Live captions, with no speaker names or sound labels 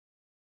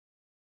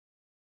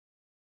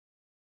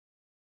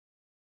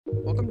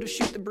Welcome to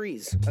Shoot the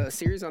Breeze, a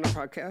series on our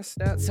podcast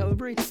that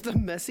celebrates the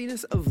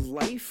messiness of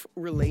life,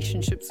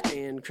 relationships,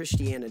 and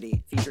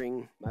Christianity,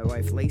 featuring my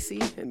wife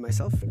Lacey and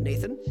myself,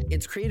 Nathan.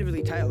 It's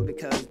creatively titled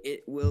because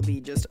it will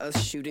be just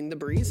us shooting the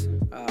breeze,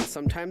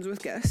 sometimes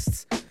with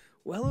guests,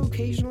 while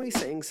occasionally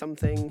saying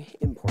something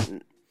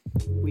important.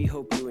 We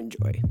hope you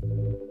enjoy.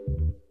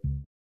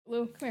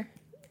 Lou, come here.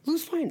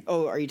 Lou's fine.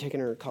 Oh, are you taking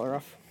her collar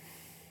off?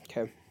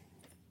 Okay.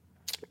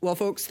 Well,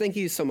 folks, thank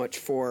you so much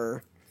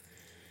for...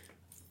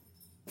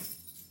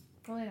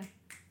 Go lay down.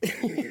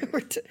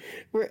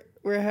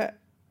 we're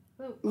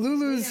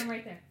Lulu's... Lay down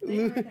right there. Lay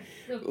down right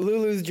there.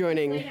 Lulu's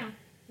joining... Lay down.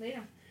 Lay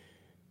down.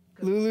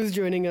 Lulu's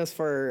joining us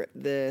for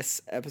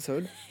this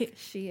episode.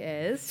 She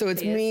is. So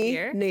it's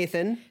me,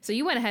 Nathan. So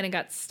you went ahead and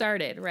got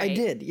started, right? I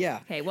did, yeah.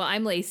 Okay, well,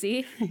 I'm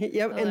Lacey.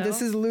 Yep, Hello. and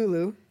this is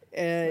Lulu.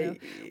 Well,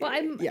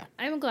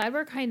 I'm glad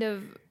we're kind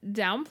of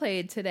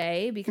downplayed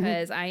today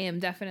because I am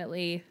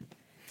definitely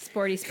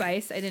sporty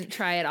spice. I didn't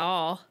try at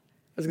all I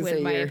was gonna with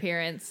say my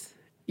appearance.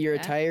 Your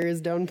attire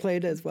is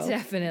downplayed as well.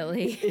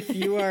 Definitely. If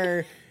you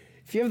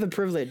have the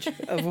privilege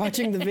of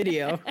watching the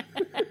video.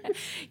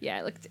 Yeah,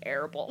 I look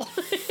terrible.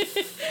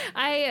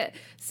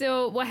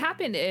 So what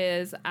happened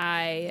is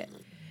I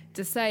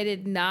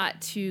decided not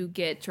to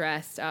get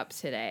dressed up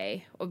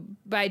today.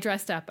 By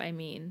dressed up, I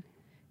mean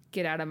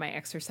get out of my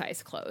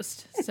exercise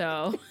clothes.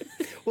 So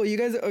Well, you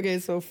guys, okay,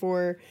 so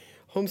for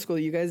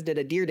homeschool, you guys did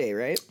a deer day,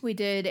 right? we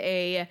did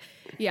it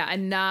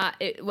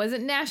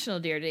wasn't National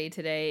Deer Day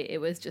today. It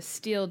was just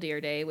Steel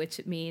Deer Day, which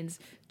means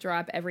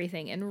drop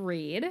everything and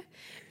read.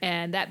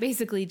 And that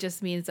basically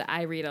just means that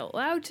I read out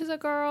loud to the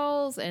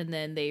girls and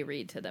then they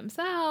read to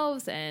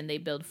themselves and they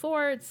build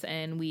forts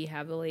and we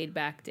have a laid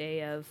back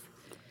day of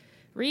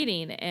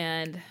reading.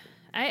 And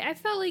I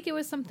felt like it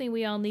was something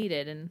we all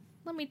needed. And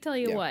let me tell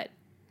you what,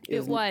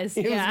 it was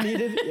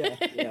needed. Yeah.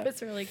 It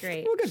was really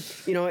great. Well, good.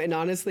 And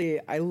honestly,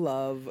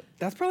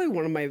 that's probably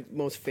one of my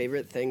most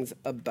favorite things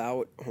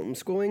about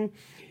homeschooling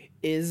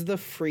is the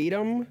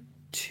freedom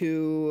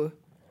to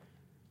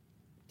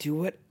do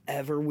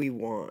whatever we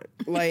want.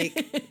 Like,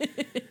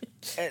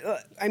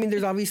 I mean,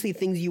 there's obviously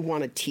things you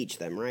want to teach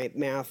them, right?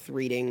 Math,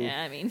 reading.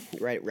 Yeah, I mean,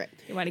 Right.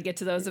 you want to get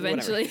to those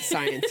eventually. Whatever.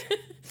 Science.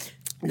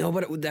 No,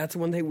 but that's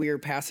one thing we were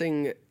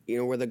passing,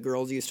 where the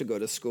girls used to go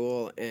to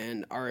school,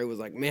 and Ari was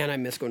like, man, I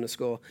miss going to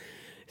school.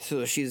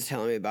 So she's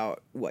telling me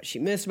about what she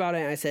missed about it,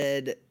 and I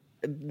said,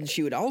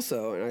 she would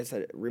also, and I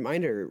said,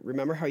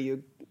 remember how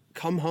you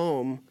come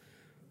home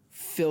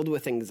filled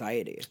with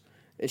anxiety?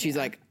 And she's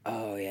like,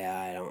 oh, yeah,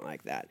 I don't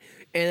like that.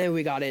 And then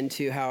we got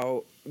into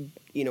how,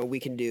 we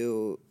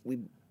can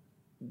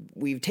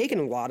we've taken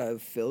a lot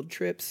of field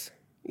trips,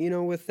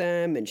 with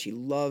them, and she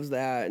loves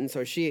that. And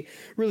so she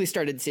really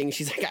started seeing,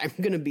 she's like, I'm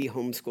going to be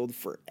homeschooled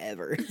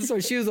forever. So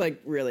she was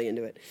like really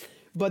into it.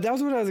 But that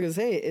was what I was going to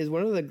say is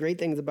one of the great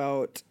things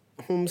about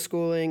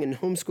homeschooling,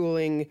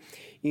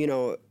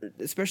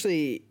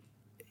 especially,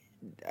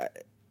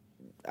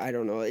 I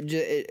don't know,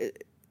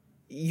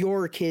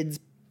 your kids'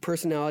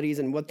 personalities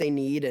and what they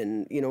need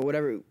and,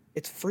 whatever.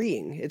 It's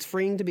freeing. It's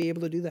freeing to be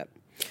able to do that.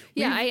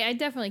 Yeah, I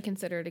definitely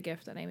consider it a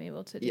gift that I'm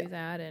able to do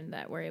that and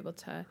that we're able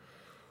to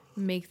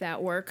make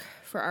that work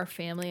for our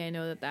family. I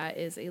know that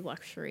is a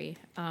luxury.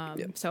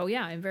 So,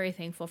 yeah, I'm very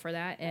thankful for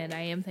that. And I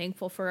am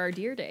thankful for our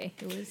deer day.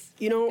 It was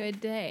a good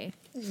day.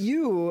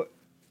 You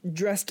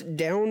dressed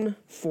down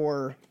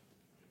for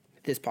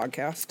this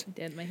podcast. I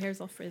did. My hair's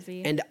all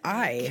frizzy. And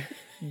I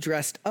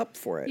dressed up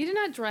for it. You did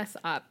not dress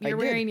up. You're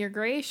wearing your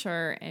gray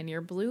shirt and your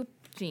blue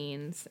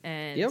jeans.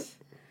 And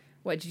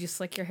what, did you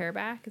slick your hair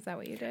back? Is that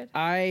what you did?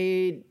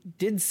 I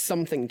did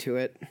something to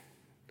it.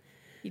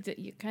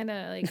 You kind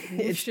of like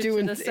it's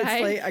to the side.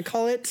 It's like, I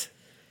call it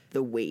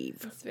the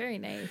wave. It's very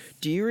nice.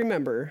 Do you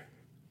remember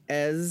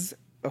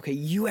okay,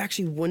 you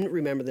actually wouldn't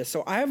remember this.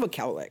 So I have a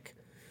cowlick,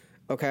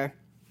 okay?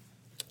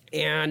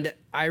 And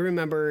I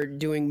remember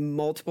doing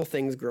multiple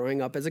things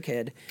growing up as a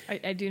kid.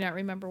 I do not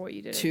remember what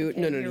you did.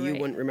 No, you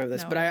wouldn't remember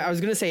this. No, but I was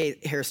going to say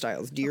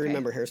hairstyles. Do you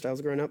remember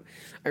hairstyles growing up?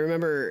 I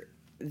remember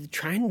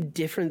trying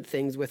different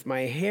things with my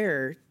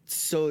hair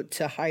so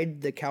to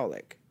hide the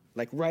cowlick.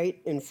 Like right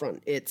in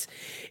front.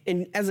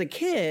 And as a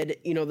kid,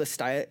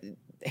 the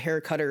hair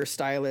cutter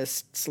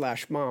stylist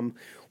 / mom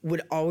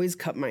would always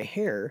cut my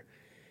hair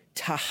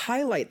to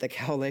highlight the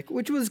cowlick,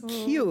 which was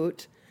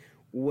cute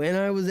when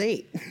I was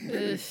 8.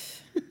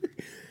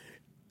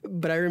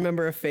 But I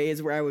remember a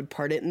phase where I would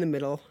part it in the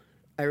middle.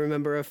 I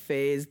remember a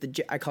phase,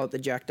 I call it the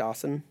Jack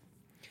Dawson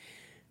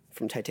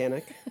from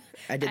Titanic.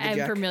 I did the I'm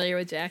Jack. familiar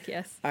with Jack,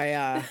 yes.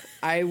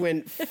 I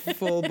went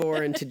full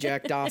bore into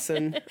Jack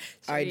Dawson.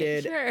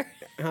 Sure.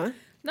 Huh?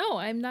 No,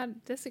 I'm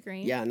not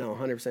disagreeing. Yeah, no,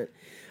 100%.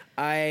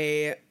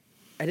 I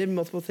did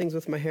multiple things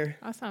with my hair.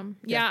 Awesome.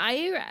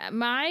 Yeah,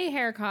 my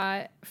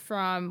haircut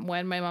from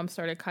when my mom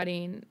started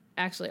cutting,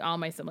 actually all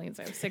my siblings,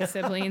 I have 6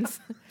 siblings.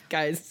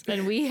 Guys.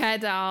 And we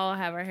had to all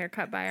have our hair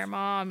cut by our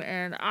mom.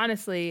 And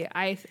honestly,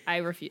 I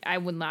refuse. I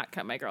would not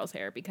cut my girl's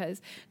hair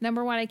because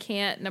number 1, I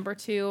can't. Number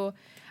 2,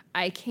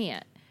 I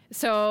can't.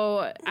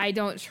 So I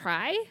don't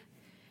try.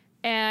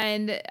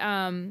 And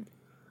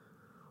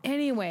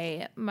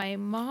Anyway, my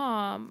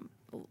mom,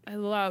 I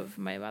love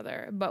my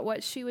mother, but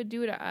what she would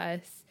do to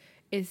us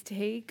is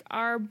take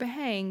our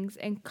bangs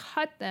and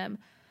cut them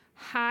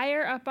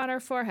higher up on our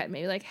forehead,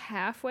 maybe like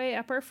halfway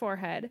up our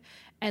forehead,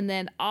 and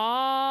then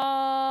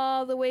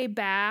all the way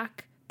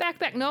back.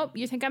 Nope,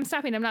 you think I'm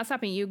stopping. I'm not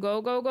stopping. You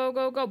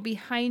go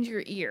behind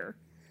your ear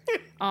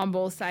on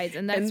both sides.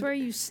 And that's where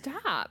you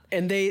stop.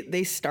 And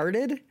they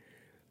started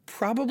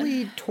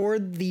probably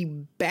toward the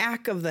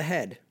back of the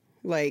head.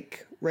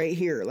 Like right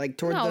here, like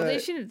toward No, they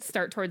shouldn't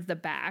start towards the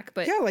back,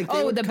 but yeah, like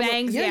the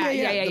bangs, yeah.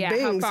 The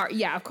bangs, How far?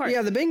 Yeah, of course.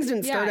 Yeah, the bangs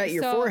didn't start at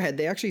your forehead.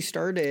 They actually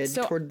started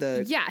toward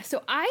the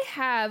So I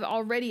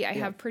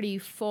have pretty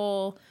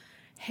full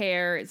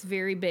hair. It's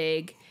very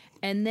big.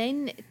 And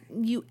then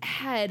you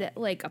had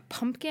like a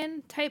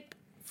pumpkin type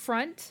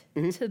front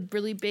to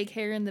really big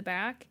hair in the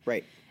back.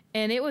 Right.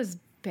 And it was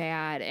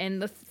bad.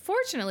 And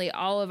fortunately,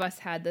 all of us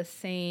had the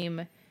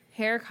same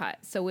haircut,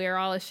 so we were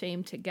all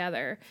ashamed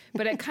together.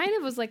 But it kind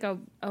of was like a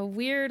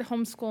weird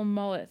homeschool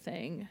mullet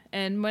thing.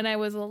 And when I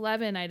was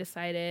 11, I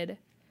decided,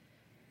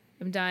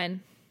 I'm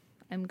done.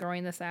 I'm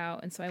growing this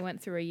out. And so I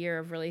went through a year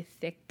of really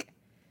thick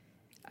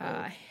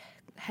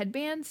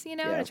headbands,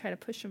 to try to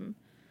push them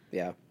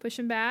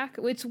back,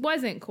 which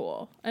wasn't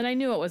cool. And I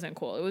knew it wasn't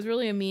cool. It was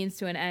really a means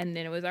to an end,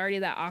 and it was already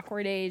that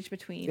awkward age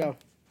between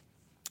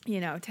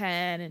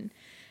 10 and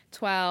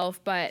 12.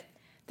 But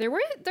there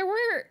were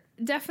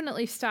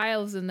definitely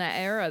styles in that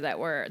era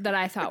that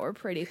I thought were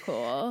pretty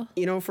cool.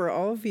 For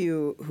all of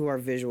you who are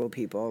visual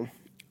people,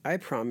 I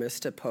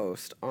promise to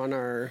post on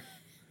our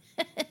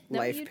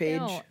life page.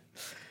 Don't.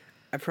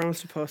 I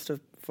promise to post a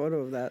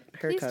photo of that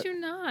haircut. Please do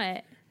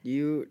not.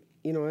 You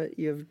know what?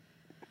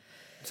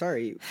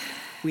 Sorry,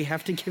 we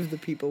have to give the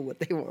people what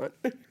they want.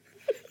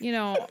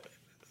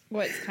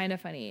 What's kind of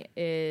funny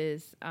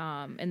is,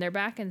 and they're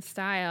back in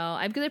style.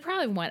 They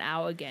probably went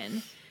out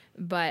again,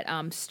 but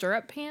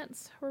stirrup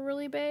pants were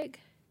really big.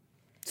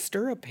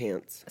 Stirrup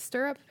pants?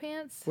 Stirrup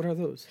pants. What are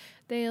those?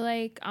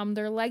 They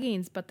they're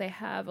leggings, but they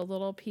have a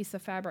little piece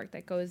of fabric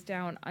that goes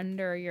down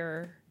under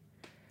your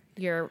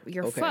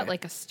foot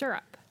like a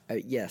stirrup.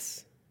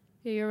 Yes.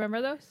 You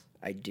remember those?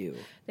 I do.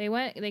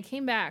 They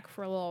came back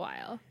for a little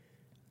while.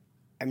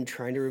 I'm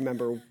trying to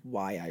remember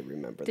why I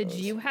remember those. Did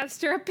you have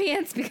stirrup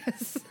pants?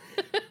 Because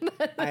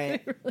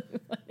that'd be really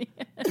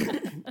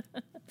funny.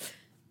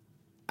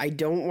 I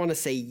don't want to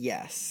say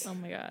yes. Oh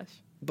my gosh.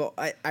 But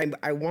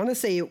I want to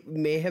say it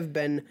may have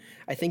been,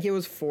 I think it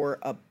was for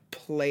a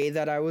play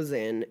that I was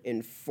in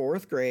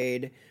 4th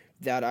grade,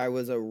 that I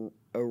was a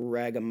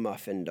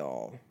ragamuffin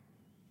doll.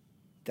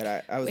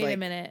 That I was Wait like a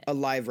minute. A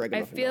live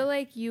ragamuffin doll. I feel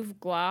like you've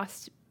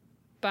glossed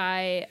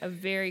by a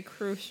very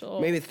crucial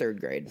maybe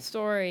 3rd grade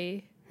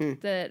story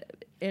that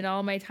in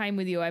all my time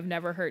with you I've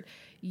never heard.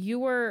 You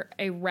were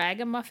a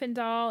ragamuffin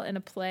doll in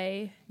a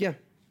play. Yeah.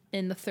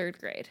 In the 3rd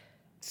grade.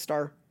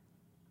 Star.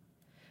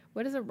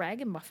 What does a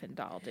ragamuffin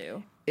doll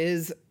do?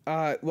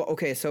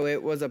 So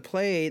it was a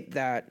play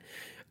that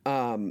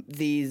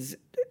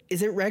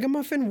is it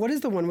ragamuffin? What is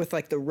the one with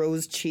like the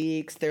rose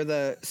cheeks? They're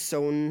the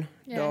sewn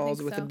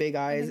dolls with the big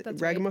eyes.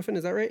 Ragamuffin, right.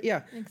 Is that right?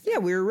 Yeah. So. Yeah,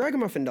 we were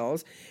ragamuffin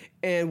dolls.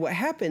 And what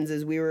happens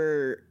is we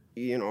were,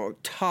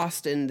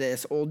 tossed in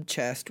this old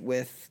chest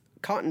with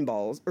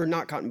mothballs.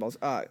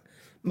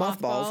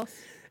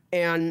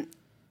 And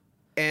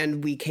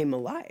we came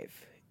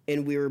alive.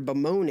 And we were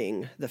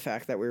bemoaning the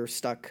fact that we were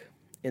stuck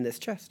in this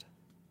chest.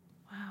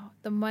 Wow.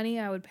 The money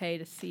I would pay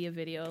to see a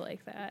video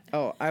like that.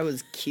 Oh, I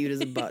was cute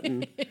as a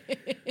button.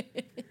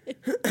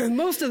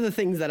 Most of the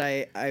things that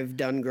I've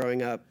done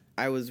growing up,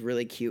 I was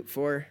really cute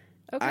for.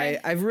 Okay.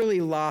 I've really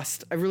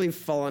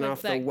fallen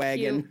off the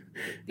wagon.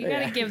 Cute. You got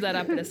to give that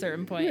up at a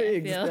certain point, I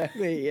feel.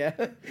 Exactly, yeah.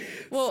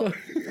 Well,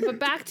 but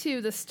back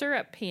to the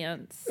stirrup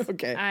pants.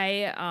 Okay.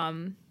 I,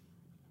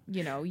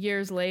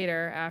 years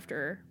later,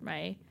 after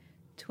my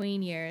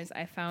tween years,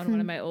 I found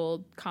one of my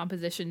old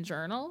composition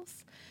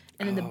journals.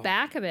 And in the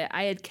back of it,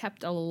 I had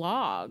kept a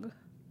log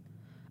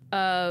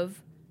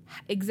of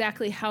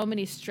exactly how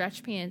many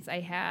stretch pants I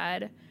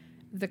had,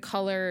 the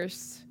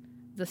colors,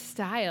 the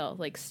style,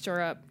 like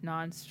stirrup,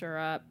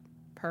 non-stirrup,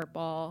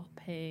 purple,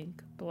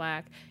 pink,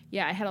 black.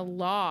 Yeah, I had a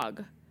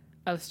log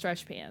of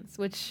stretch pants,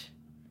 which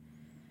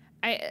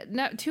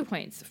 2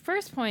 points.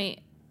 First point,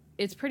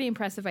 it's pretty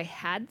impressive I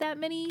had that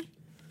many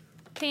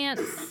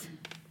pants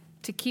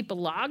to keep a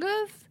log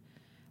of.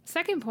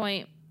 Second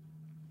point,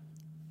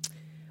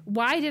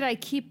 why did I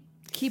keep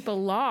a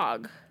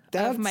log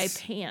of my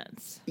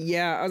pants?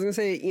 Yeah, I was going to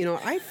say,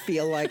 I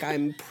feel like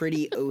I'm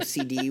pretty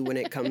OCD when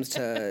it comes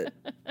to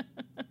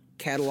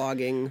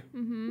cataloging,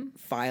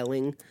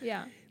 filing.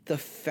 Yeah. The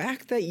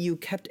fact that you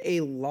kept a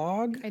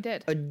log. I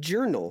did. A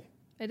journal.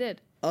 I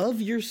did.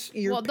 Of your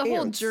Well, the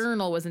pants. whole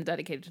journal wasn't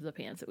dedicated to the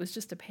pants. It was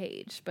just a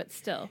page, but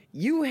still.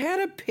 You had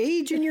a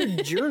page in your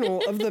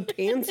journal of the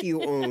pants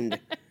you owned.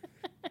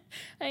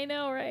 I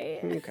know, right?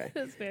 Okay.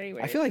 That's very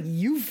weird. I feel like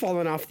you've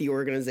fallen off the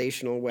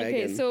organizational wagon.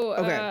 Okay,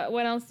 so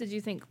what else did you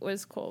think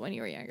was cool when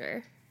you were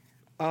younger?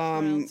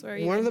 One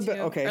of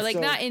the or like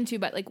not into,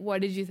 but like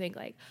what did you think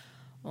like,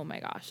 oh my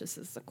gosh, this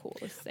is the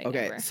coolest thing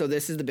Okay, ever. so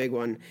this is the big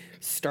one.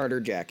 Starter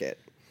jacket.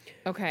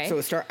 Okay.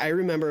 So I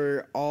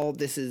remember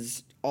this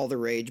is all the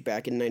rage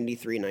back in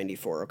 93,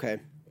 94, okay?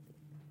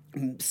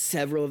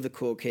 Several of the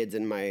cool kids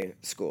in my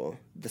school,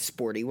 the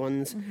sporty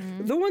ones,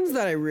 the ones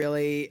that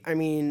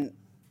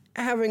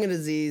having a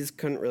disease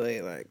couldn't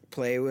really, like,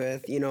 play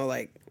with,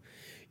 like,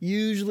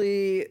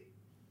 usually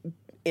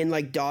in,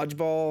 like,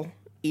 dodgeball,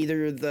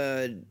 either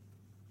the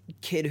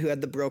kid who had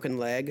the broken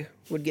leg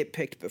would get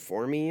picked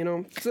before me,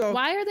 So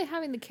why are they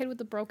having the kid with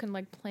the broken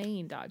leg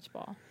playing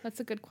dodgeball? That's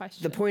a good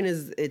question. the point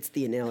is, it's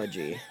the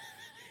analogy.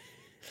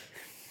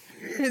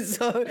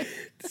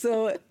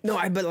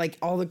 But like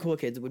all the cool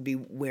kids would be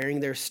wearing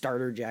their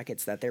starter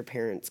jackets that their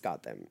parents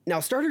got them. Now,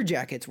 starter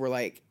jackets were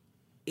like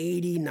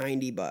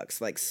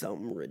 $80-$90, like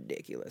something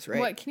ridiculous, right?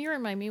 What, can you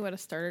remind me what a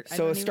starter?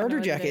 So a starter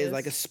jacket is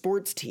like a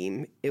sports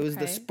team. It was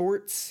the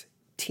sports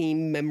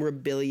team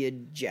memorabilia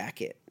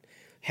jacket.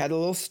 Had a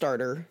little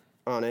starter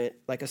on it,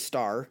 like a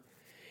star,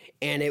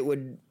 and it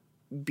would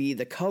be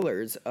the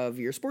colors of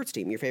your sports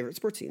team, your favorite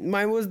sports team.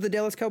 Mine was the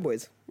Dallas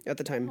Cowboys at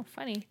the time. Oh,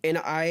 funny. And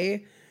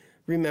I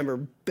remember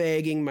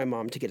begging my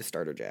mom to get a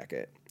starter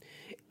jacket.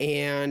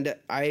 And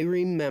I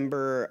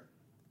remember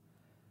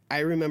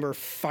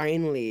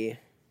finally,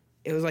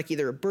 it was like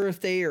either a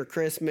birthday or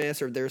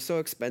Christmas, or they're so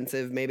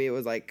expensive. Maybe it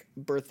was like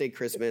birthday,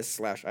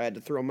 Christmas / I had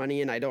to throw money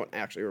in. I don't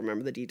actually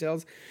remember the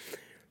details.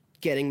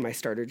 Getting my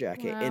starter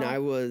jacket. Wow. And I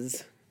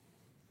was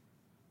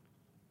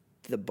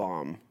the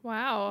bomb.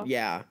 Wow.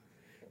 Yeah.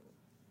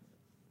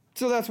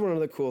 So that's one of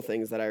the cool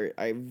things that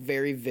I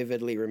very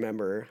vividly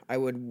remember. I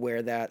would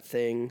wear that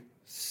thing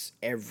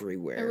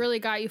everywhere. It really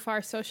got you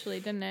far socially,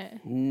 didn't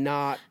it?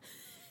 Not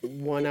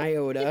one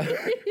iota.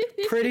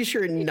 Pretty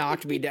sure it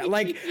knocked me down.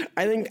 Like,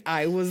 I think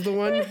I was the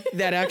one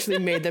that actually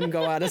made them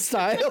go out of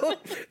style.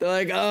 They're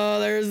like, oh,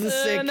 there's the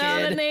sick now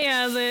kid. that they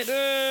has it.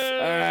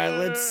 All right,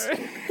 let's...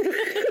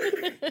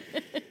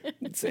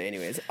 So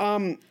anyways,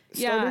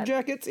 starter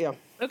jackets, yeah.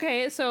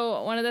 Okay,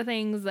 so one of the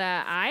things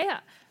that I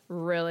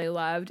really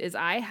loved is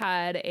I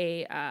had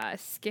a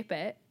Skip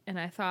It, and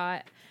I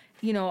thought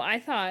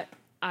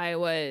I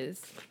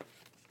was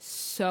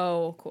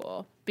so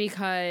cool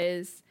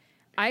because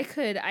I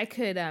could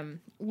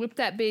whip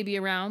that baby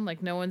around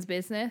like no one's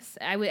business.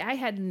 I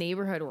had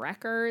neighborhood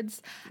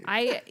records.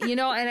 And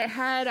it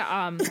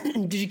had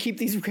Did you keep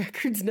these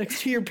records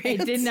next to your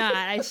pants? I did not.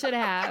 I should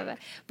have.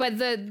 But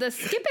the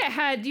Skip It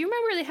had, do you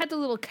remember they had the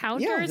little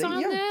counters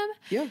on them?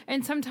 Yeah.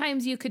 And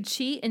sometimes you could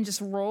cheat and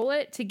just roll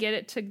it to get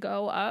it to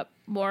go up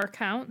more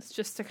counts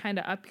just to kind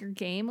of up your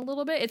game a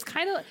little bit.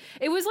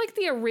 It was like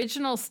the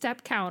original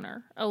step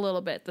counter a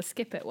little bit, the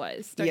Skip It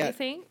was, don't you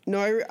think?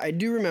 No, I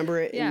do remember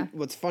it. Yeah. And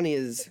what's funny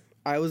is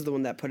I was the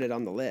one that put it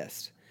on the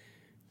list,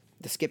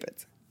 the Skip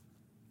It.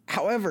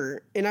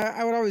 However, and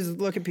I would always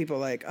look at people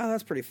like, oh,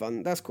 that's pretty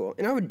fun. That's cool.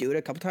 And I would do it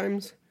a couple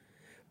times,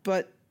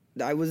 but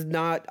I was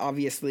not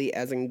obviously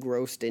as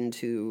engrossed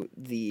into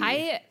the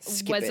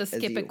was a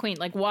Skip It queen,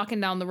 like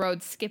walking down the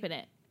road skipping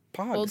it.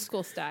 Pogs. Old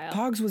school style.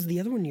 Pogs was the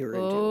other one you were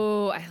into.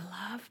 Oh, I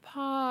love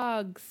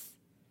Pogs.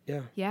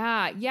 Yeah.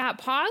 Yeah.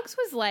 Pogs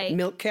was like...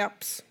 Milk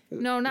caps?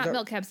 No, not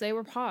milk caps. They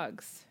were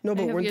Pogs. No,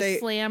 but weren't they...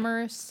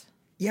 Slammers.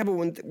 Yeah, but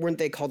weren't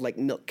they called like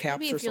milk caps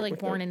Maybe or if you're something like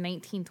born in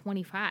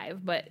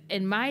 1925, but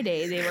in my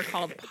day they were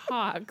called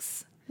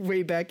Pogs.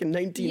 Way back in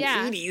 1980s.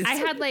 Yeah, I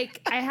had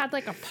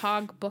like a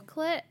Pog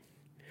booklet.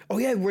 Oh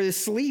yeah, where the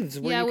sleeves.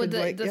 Where you with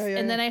could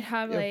and then I'd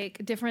have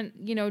like different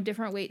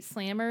weight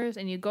slammers,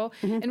 and you'd go.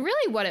 And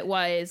really, what it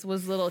was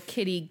little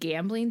kiddie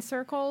gambling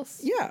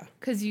circles. Yeah,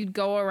 because you'd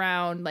go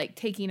around like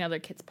taking other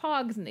kids'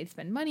 Pogs, and they'd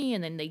spend money,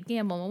 and then they'd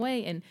gamble them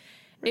away, and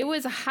it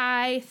was a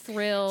high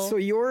thrill. So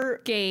your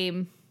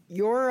game.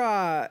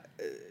 Your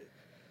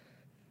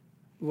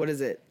what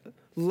is it?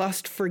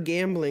 Lust for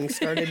gambling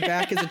started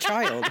back as a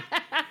child.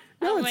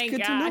 No, it's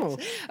good to know.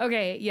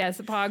 Okay,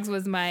 yes, Pogs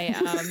was my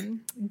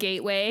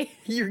gateway.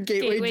 Your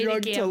gateway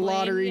drug to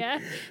lottery. Yeah,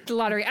 the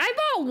lottery. I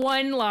bought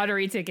one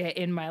lottery ticket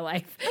in my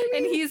life,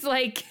 and he's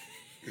like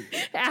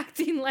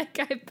acting like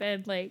I've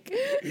been like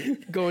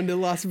going to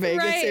Las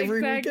Vegas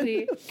every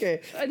weekend.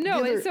 Okay.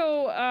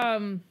 So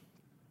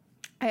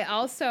I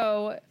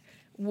also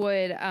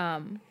would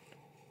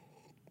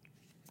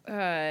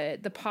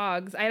the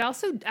Pogs.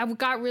 I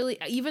got really,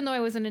 even though I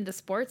wasn't into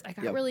sports, I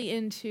got really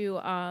into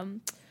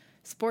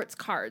sports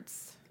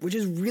cards, which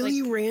is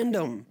really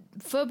random.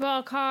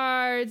 Football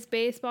cards,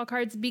 baseball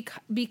cards,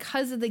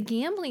 because of the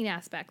gambling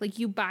aspect. Like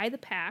you buy the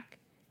pack,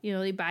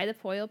 you buy the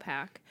foil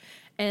pack,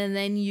 and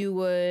then you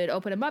would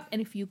open them up,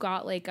 and if you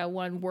got like a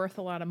one worth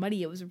a lot of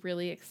money, it was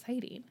really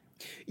exciting.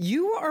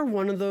 You are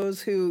one of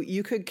those who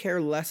you could care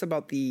less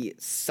about the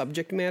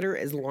subject matter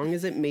as long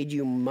as it made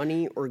you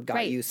money or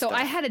got you stuff. So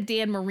I had a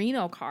Dan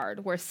Marino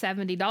card worth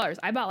 $70.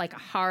 I bought like a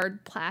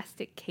hard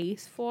plastic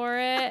case for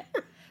it.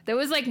 That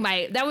was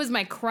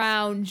my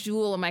crown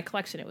jewel in my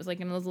collection. It was like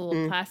in those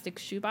little plastic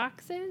shoe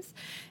boxes.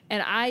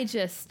 And I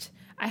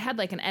I had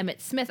like an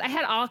Emmitt Smith. I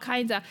had all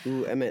kinds of.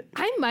 Ooh, Emmitt.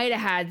 I might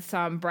have had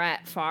some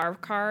Brett Favre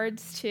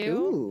cards too.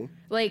 Ooh.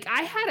 Like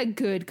I had a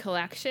good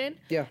collection.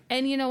 Yeah.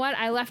 And you know what?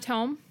 I left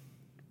home.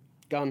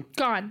 Gone.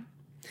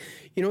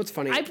 You know what's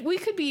funny? We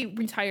could be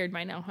retired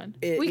by now, hon.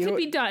 You We know could what-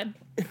 be done.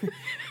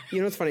 You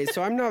know what's funny?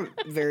 So I'm not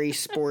very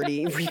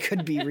sporty. We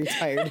could be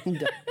retired and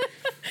done.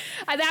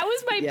 That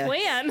was my Yes.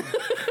 plan.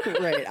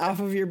 Right, off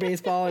of your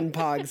baseball and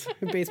pogs.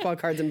 Baseball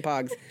cards and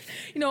pogs.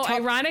 You know,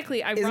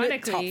 ironically, Isn't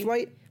it Top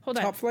Flight? Hold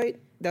on. Top Flight?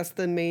 That's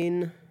the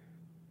main,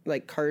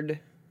 like, card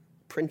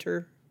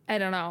printer. I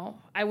don't know.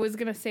 I was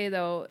gonna say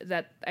though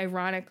that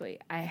ironically,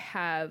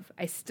 I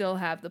still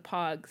have the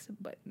Pogs,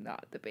 but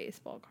not the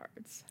baseball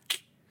cards.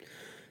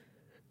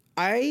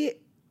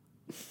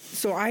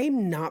 So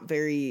I'm not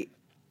very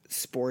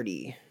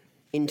sporty,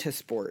 into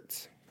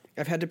sports.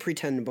 I've had to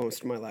pretend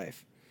most of my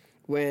life.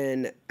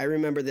 When I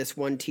remember this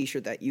one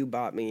T-shirt that you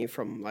bought me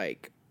from,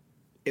 like,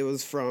 it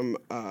was from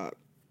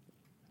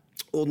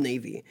Old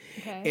Navy,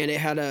 Okay. and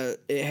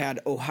it had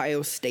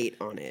Ohio State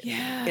on it.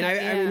 Yeah, and I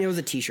yeah. mean, it was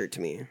a T-shirt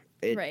to me.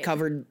 It Right.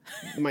 covered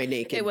my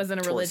naked. It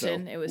wasn't a torso.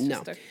 religion. It was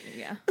just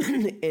yeah.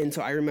 And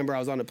so I remember I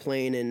was on a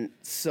plane and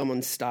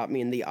someone stopped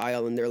me in the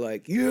aisle and they're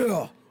like,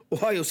 "Yeah,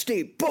 Ohio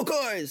State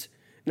Buckeyes,"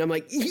 and I'm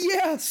like,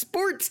 "Yeah,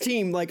 sports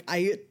team." Like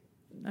I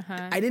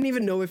didn't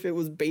even know if it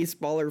was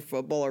baseball or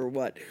football or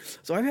what.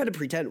 So I've had to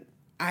pretend.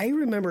 I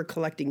remember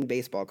collecting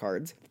baseball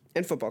cards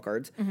and football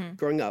cards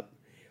growing up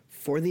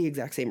for the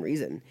exact same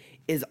reason.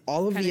 Is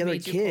all of Kinda the other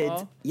made you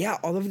kids, cool.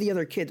 all of the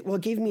other kids, well,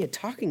 it gave me a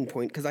talking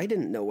point because I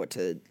didn't know what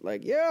to,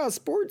 like, yeah,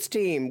 sports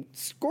team,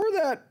 score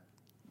that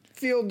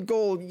field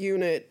goal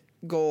unit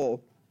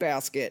goal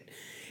basket.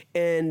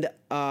 And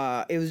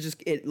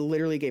it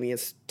literally gave me a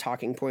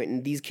talking point,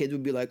 and these kids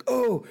would be like,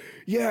 "Oh,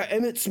 yeah,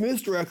 Emmitt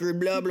Smith's record,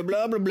 blah, blah,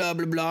 blah, blah, blah,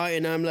 blah, blah."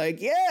 And I'm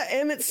like, "Yeah,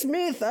 Emmitt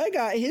Smith, I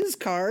got his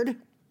card."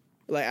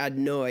 Like, I had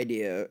no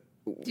idea.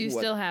 Do you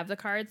still have the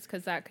cards?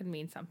 Because that could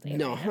mean something.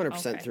 No,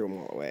 100% threw them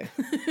all away.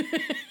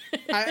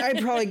 I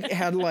probably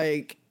had,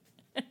 like,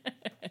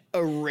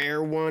 a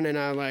rare one, and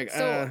I'm like,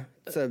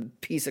 it's a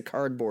piece of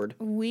cardboard.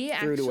 We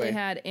Threw it away. actually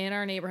had in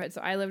our neighborhood.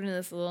 So I lived in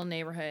this little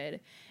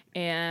neighborhood,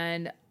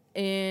 and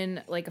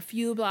in like a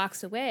few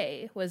blocks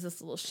away was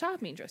this little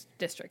shopping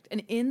district,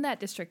 and in that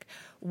district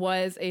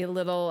was a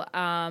little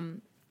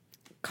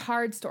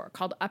card store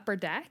called Upper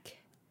Deck.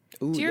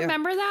 Ooh, Do you yeah.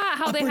 remember that?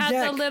 How they Upper had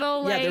Deck. the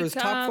little like Yeah, there was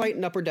Top Flight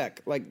and Upper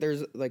Deck. Like,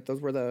 there's, like, those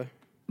were the...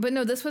 But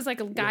no, this was like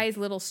a guy's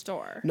little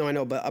store. No, I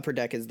know, but Upper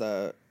Deck is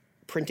the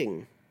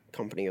printing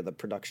company or the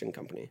production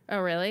company. Oh,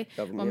 really?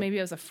 Of 'em, Well, yeah. maybe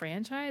it was a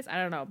franchise. I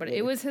don't know. But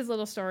it was his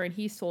little store, and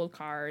he sold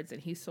cards,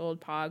 and he sold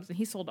Pogs, and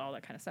he sold all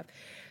that kind of stuff.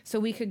 So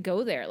we could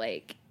go there,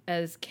 like,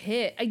 as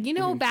kid. You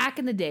know, back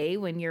in the day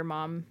when your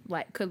mom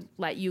could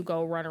let you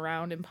go run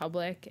around in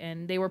public,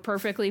 and they were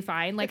perfectly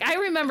fine. Like, I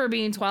remember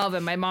being 12,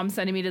 and my mom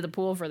sending me to the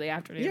pool for the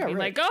afternoon. Yeah, being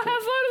right. like, go have fun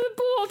in the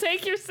pool.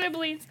 Take your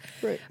siblings.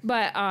 Right.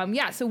 But,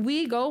 so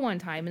we go one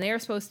time, and they are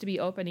supposed to be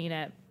opening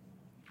at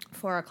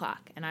 4:00,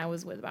 and I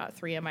was with about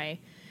 3 of my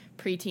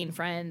preteen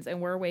friends, and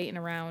we're waiting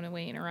around,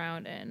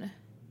 and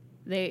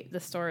the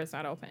store is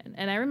not open.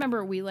 And I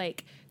remember we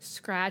like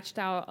scratched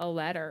out a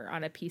letter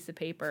on a piece of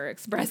paper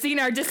expressing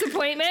our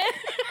disappointment.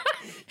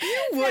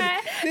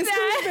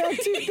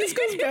 This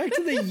goes back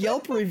to the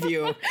Yelp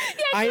review. Yeah,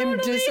 I am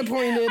totally.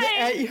 disappointed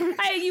at you.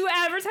 You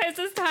advertised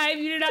this time,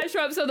 you did not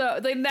show up. So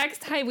the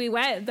next time we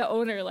went, the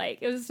owner, like,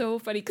 it was so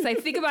funny because I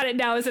think about it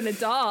now as an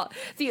adult.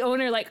 The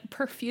owner, like,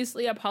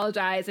 profusely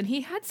apologized, and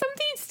he had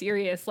something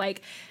serious,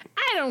 like,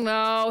 I don't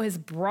know, his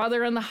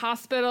brother in the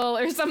hospital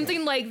or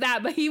something like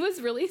that. But he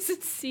was really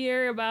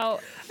sincere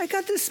about. I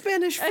got the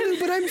Spanish flu,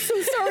 but I'm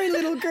so sorry,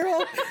 little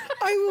girl.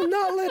 I will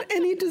not let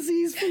any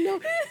disease from now.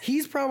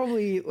 He's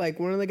probably like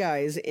one of the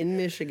guys in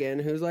Michigan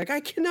who's like, I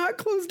cannot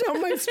close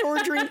down my store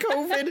during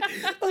COVID.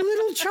 A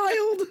little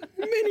child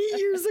many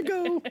years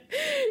ago.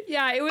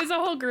 Yeah, it was a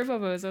whole group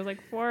of us. It was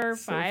like 4 or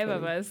 5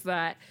 of us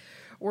that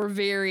were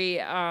very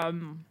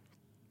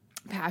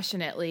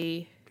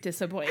passionately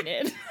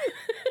disappointed.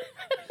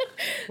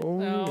 Oh,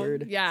 my So,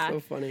 word. yeah. So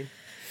funny.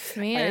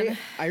 Man.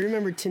 I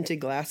remember tinted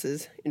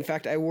glasses. In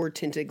fact, I wore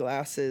tinted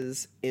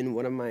glasses in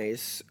one of my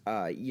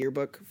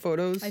yearbook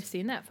photos. I've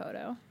seen that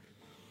photo.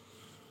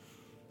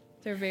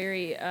 They're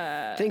very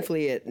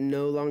Thankfully, it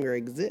no longer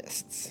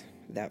exists,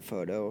 that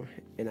photo,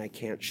 and I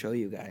can't show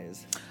you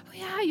guys. oh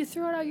yeah, you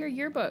threw out your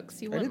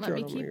yearbooks. You wouldn't let throw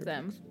me out all my keep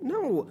them.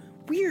 No,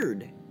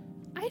 weird.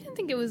 I didn't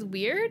think it was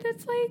weird.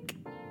 It's like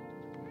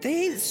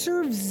They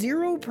serve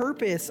zero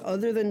purpose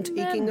other than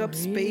taking up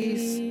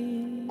space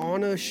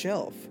on a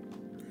shelf.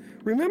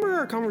 Remember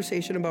our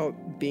conversation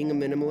about being a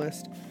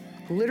minimalist?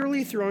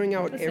 Literally throwing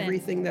out Listen,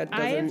 everything that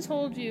I have doesn't...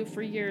 told you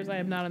for years I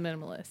am not a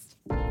minimalist.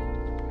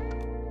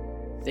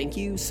 Thank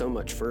you so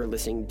much for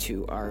listening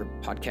to our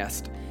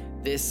podcast.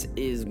 This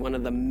is one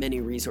of the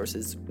many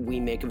resources we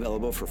make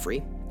available for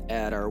free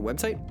at our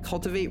website,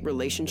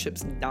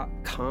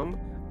 cultivaterelationships.com.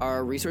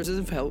 Our resources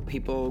have helped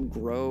people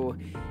grow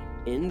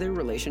in their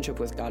relationship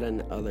with God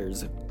and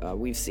others.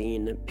 We've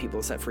seen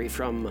people set free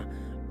from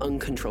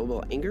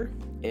uncontrollable anger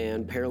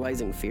and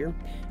paralyzing fear,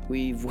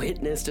 we've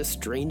witnessed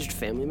estranged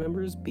family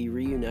members be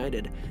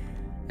reunited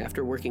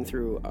after working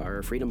through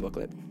our Freedom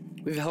Booklet.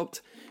 We've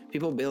helped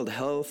people build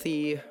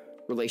healthy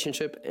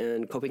relationship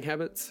and coping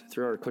habits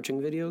through our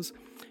coaching videos,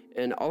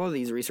 and all of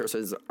these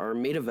resources are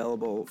made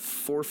available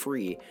for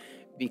free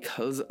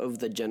because of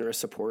the generous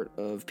support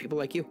of people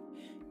like you.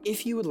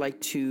 If you would like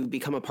to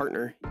become a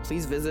partner,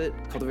 please visit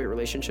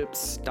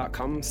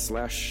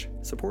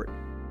cultivaterelationships.com/support.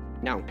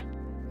 Now,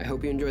 I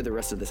hope you enjoy the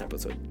rest of this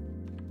episode.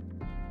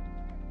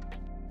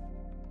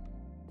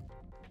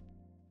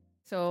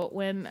 So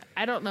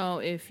I don't know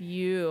if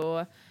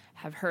you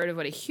have heard of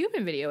what a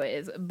human video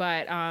is,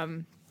 but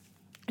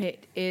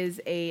it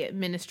is a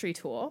ministry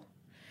tool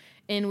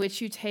in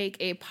which you take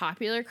a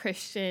popular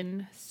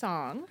Christian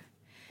song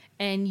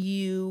and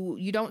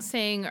you don't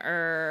sing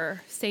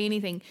or say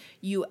anything.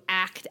 You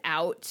act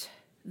out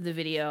the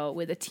video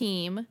with a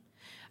team.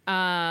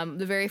 The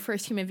very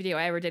first human video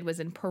I ever did was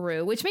in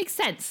Peru, which makes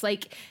sense.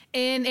 Like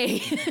in a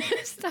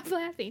stop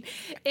laughing.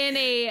 In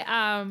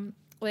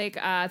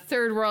a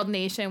third world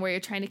nation where you're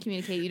trying to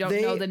communicate, you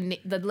don't know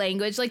the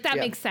language. Like that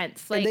makes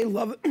sense. Like, and they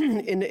love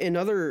in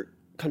other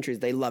countries,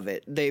 they love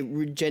it. They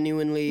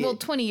genuinely. Well,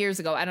 20 years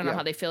ago, I don't know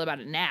how they feel about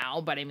it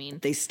now, but I mean,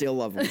 they still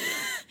love them.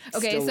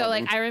 Okay, so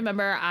like I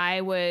remember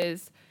I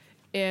was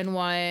in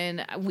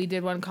one. We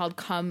did one called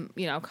 "Come,"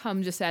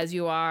 "Come Just As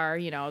You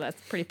Are." That's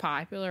a pretty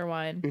popular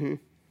one. Mm-hmm.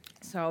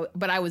 So,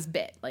 but I was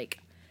bit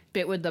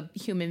with the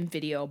human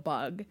video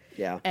bug.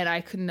 Yeah. And I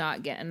could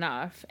not get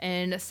enough.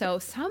 And so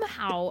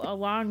somehow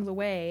along the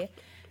way,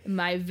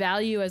 my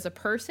value as a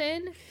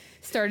person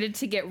started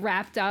to get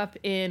wrapped up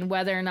in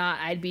whether or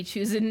not I'd be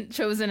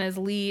chosen as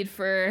lead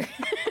for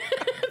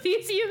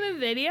these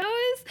human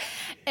videos.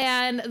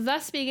 And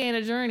thus began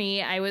a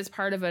journey. I was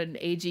part of an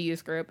AG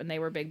youth group, and they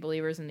were big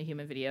believers in the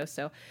human video.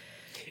 So,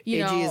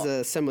 AG is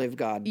Assembly of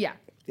God. Yeah.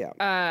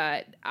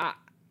 Yeah.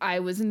 I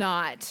was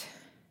not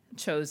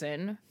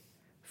chosen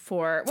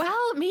for,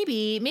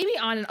 maybe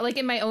on, like,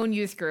 in my own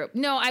youth group.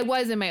 No, I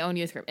was in my own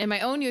youth group. In my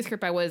own youth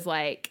group, I was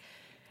like...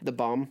 The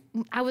bomb?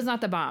 I was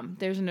not the bomb.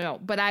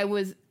 But I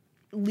was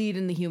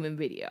leading the human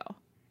video,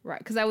 right?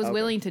 Because I was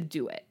willing to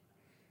do it,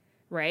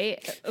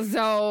 right?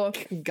 So...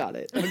 Got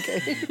it.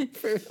 Okay.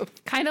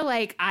 Kind of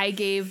like I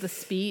gave the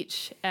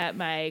speech at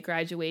my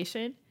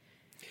graduation.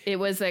 It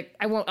was like,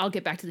 I'll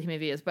get back to the human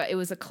videos, but it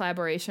was a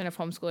collaboration of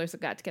homeschoolers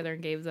that got together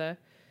and gave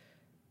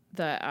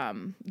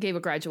gave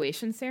a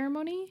graduation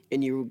ceremony.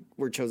 And you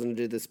were chosen to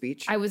do the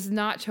speech? I was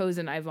not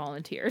chosen. I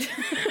volunteered.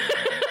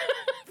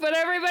 But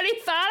everybody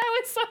thought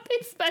I was something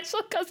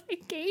special because I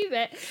gave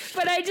it.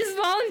 But I just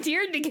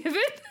volunteered to give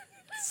it.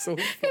 So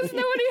funny. Because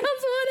nobody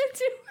else wanted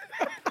to.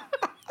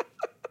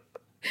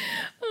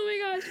 Oh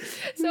my gosh.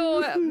 So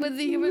with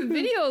the human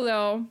video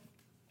though,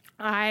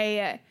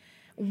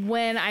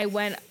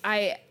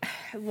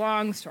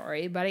 long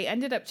story, but I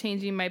ended up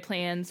changing my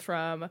plans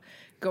from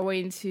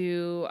going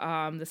to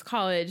this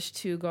college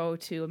to go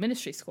to a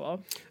ministry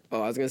school.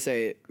 Oh, I was going to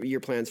say,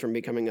 your plans from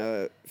becoming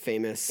a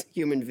famous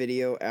human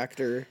video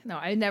actor. No,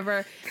 I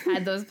never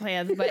had those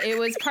plans, but it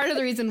was part of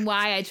the reason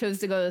why I chose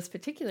to go to this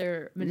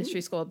particular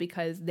ministry school,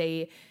 because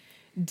they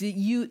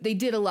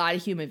did a lot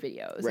of human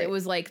videos. Right. It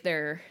was like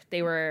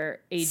they were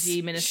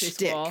AG ministry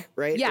school.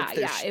 Right? Yeah.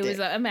 It was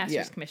a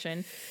master's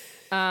commission.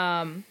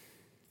 And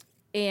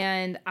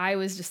I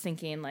was just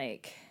thinking,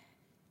 like,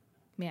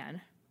 man,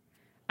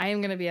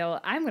 I'm going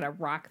to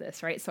rock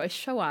this, right? So I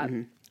show up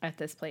at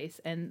this place,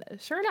 and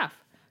sure enough,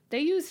 they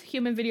use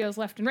human videos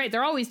left and right.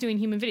 They're always doing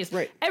human videos.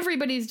 Right.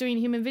 Everybody's doing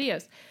human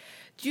videos.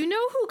 Do you know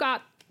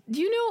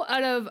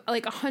out of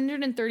like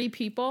 130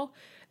 people,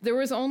 there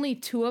was only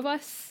 2 of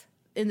us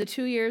in the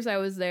 2 years I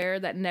was there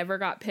that never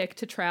got picked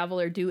to travel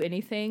or do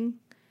anything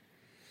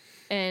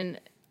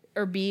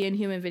or be in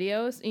human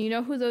videos? And you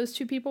know who those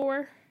 2 people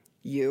were?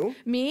 You?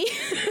 Me?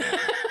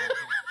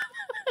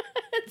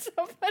 And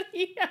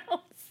somebody else.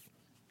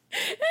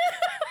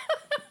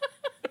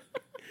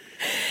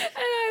 And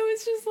I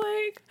was just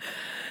like,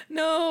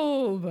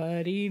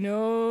 nobody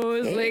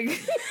knows, like,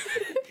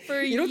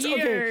 for years.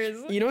 Okay.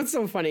 You know what's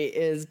so funny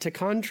is, to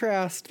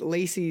contrast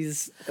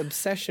Lacey's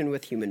obsession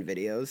with human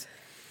videos,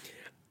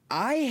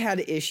 I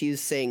had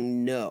issues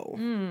saying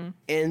no.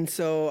 And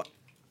so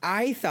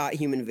I thought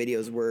human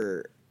videos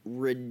were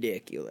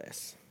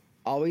ridiculous.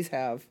 Always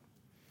have.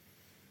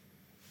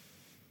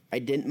 I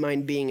didn't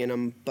mind being in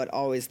them, but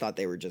always thought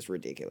they were just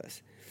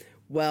ridiculous.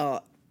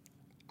 Well,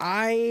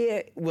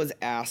 I was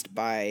asked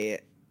by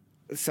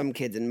some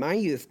kids in my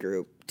youth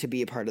group to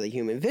be a part of the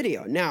human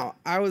video. Now,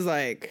 I was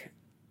like,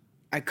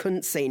 I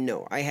couldn't say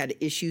no. I had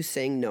issues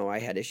saying no. I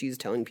had issues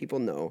telling people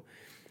no.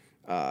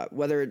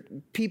 Whether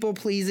people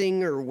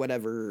pleasing or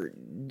whatever,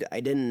 I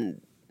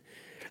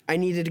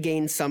needed to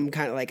gain some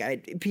kind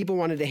of, people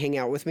wanted to hang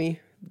out with me.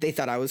 They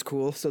thought I was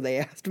cool, so they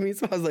asked me.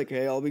 So I was like,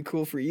 hey, I'll be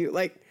cool for you.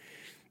 Like,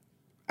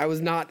 I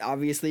was not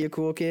obviously a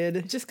cool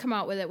kid. Just come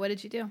out with it. What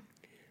did you do?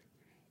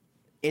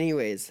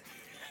 Anyways,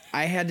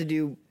 I had to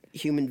do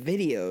human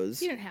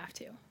videos. You didn't have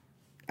to.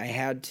 I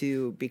had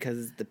to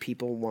because the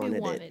people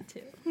wanted it.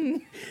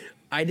 To.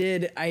 I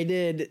did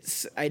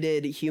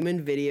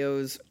human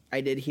videos.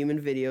 I did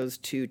human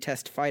videos to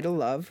Testify to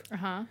Love.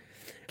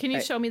 Can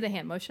you show me the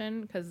hand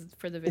motion? Because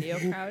for the video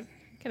crowd,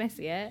 can I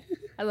see it?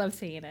 I love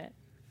seeing it.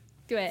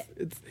 Do it.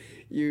 It's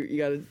you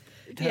gotta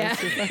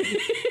testify.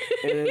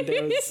 And then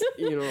there's,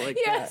 like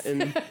that.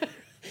 And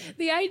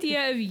the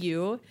idea of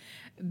you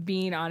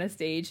being on a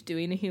stage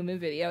doing a human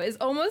video is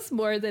almost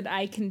more than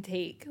I can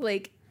take.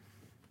 Like,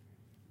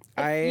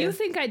 you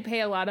think I'd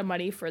pay a lot of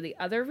money for the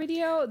other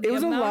video? It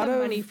was a lot of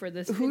money for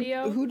this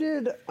video. Who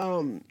did?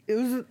 It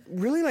was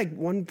really like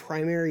one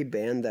primary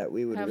band that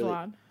we would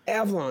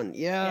Avalon.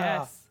 Yeah.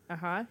 Yes.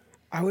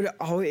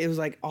 It was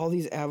like all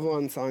these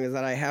Avalon songs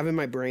that I have in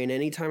my brain.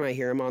 Anytime I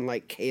hear them on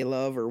like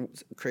K-Love or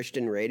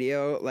Christian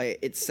radio, like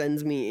it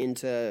sends me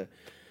into,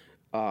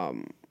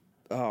 I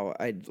want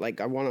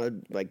to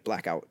like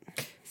black out.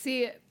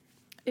 See,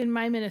 in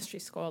my ministry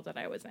school that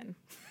I was in,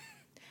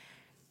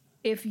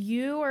 if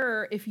you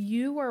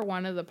were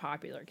one of the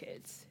popular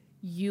kids,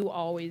 you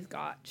always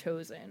got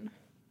chosen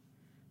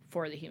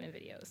for the human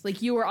videos.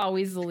 Like you were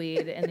always the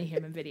lead in the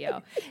human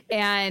video,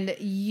 and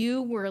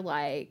you were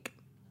like.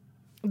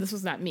 This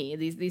was not me.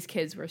 These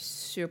kids were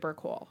super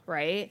cool,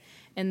 right?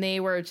 And they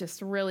were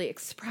just really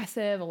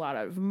expressive, a lot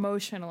of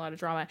emotion, a lot of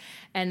drama.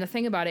 And the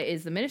thing about it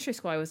is the ministry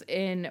school I was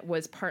in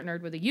was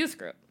partnered with a youth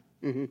group.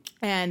 Mm-hmm.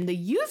 And the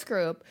youth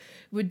group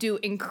would do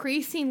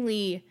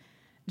increasingly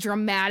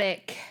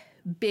dramatic,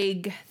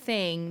 big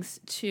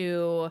things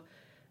to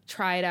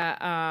try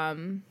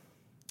to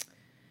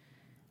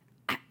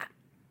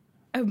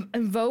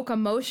invoke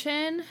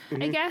emotion,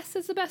 I guess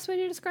is the best way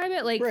to describe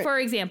it. Like, for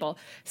example,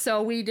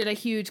 so we did a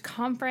huge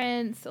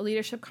conference, a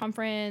leadership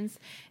conference,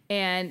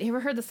 and you ever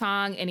heard the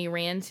song And He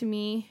Ran to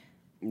Me?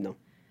 No.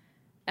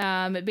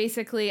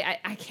 Basically, I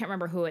can't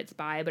remember who it's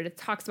by, but it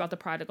talks about the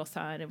prodigal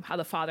son and how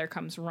the father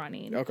comes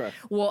running. Okay.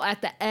 Well,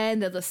 at the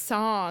end of the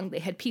song, they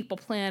had people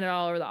planted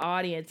all over the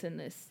audience in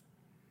this,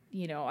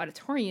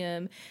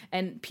 auditorium,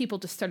 and people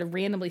just started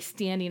randomly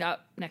standing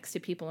up next to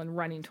people and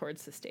running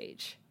towards the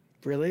stage.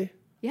 Really?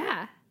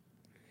 Yeah.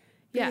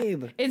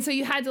 Babe. And so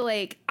you had to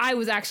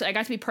I got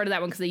to be part of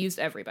that one because they used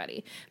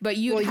everybody. But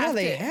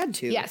they had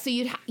to. Yeah, so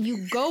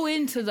you go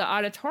into the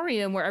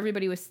auditorium where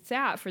everybody was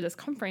sat for this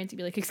conference. You'd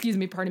be like, excuse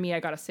me, pardon me,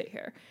 I got to sit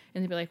here.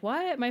 And they'd be like,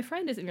 what? My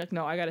friend is. And you're like,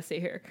 no, I got to sit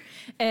here.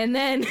 And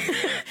then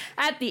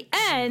at the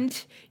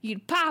end,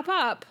 you'd pop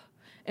up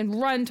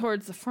and run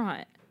towards the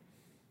front.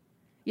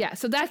 Yeah,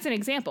 so that's an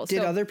example.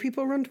 Did other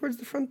people run towards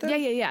the front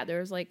then? Yeah. There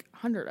was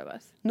 100 of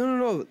us.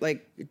 No.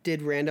 Like,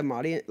 did random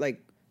audience,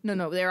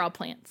 No, they're all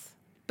plants.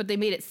 But they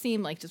made it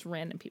seem like just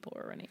random people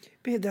were running.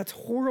 Babe, that's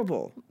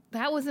horrible.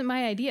 That wasn't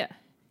my idea.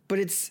 But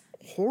it's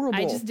horrible.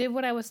 I just did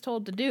what I was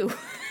told to do.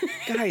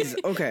 Guys,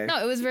 okay.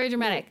 No, it was very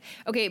dramatic.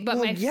 Okay, but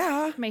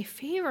my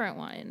favorite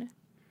one.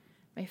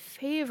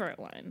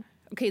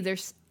 Okay,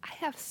 I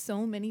have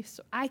so many.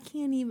 I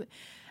can't even.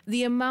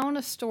 The amount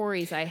of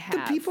stories I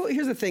have.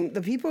 Here's the thing.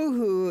 The people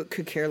who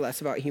could care less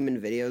about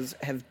human videos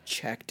have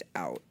checked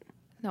out.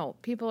 No,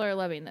 people are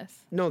loving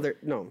this.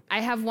 No. I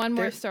have one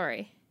more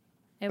story.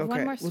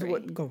 One more story.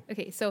 Go.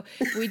 Okay, so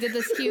we did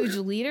this huge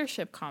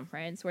leadership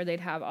conference where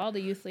they'd have all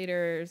the youth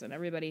leaders and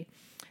everybody,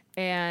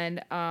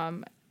 and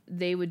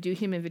they would do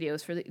human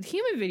videos.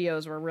 Human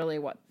videos were really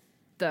what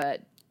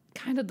the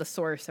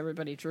source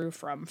everybody drew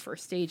from for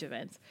stage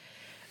events.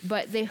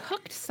 But they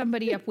hooked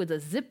somebody up with a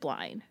zip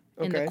line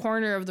in the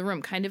corner of the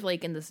room, kind of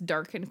like in this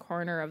darkened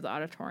corner of the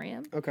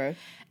auditorium. Okay.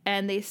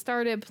 And they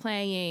started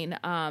playing, you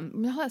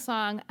know that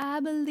song, I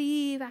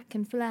Believe I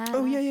Can Fly?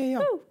 Oh, yeah.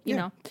 Woo, you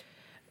know.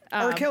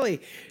 R.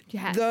 Kelly,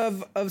 yes.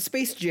 of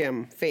Space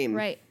Jam fame.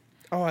 Right.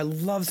 Oh, I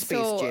love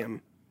Space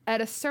Jam.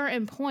 At a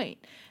certain point,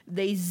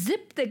 they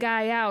zipped the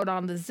guy out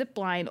on the zip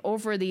line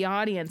over the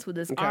audience with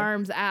his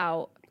arms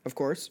out. Of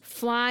course.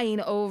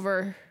 Flying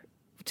over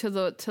to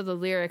the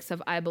lyrics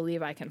of I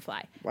Believe I Can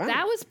Fly. Wow.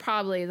 That was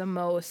probably the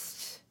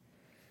most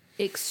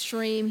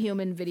extreme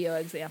human video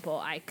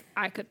example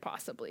I could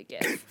possibly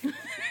give.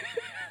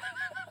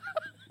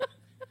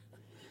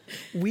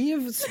 We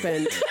have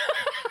spent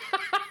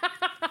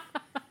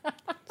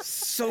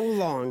so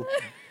long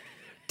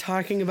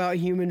talking about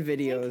human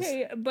videos.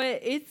 Okay,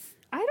 but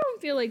I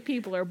don't feel like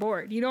people are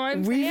bored. You know what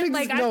I'm saying?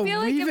 I feel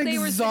like if they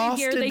were sitting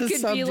here, they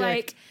could be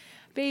like,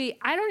 baby,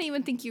 I don't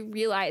even think you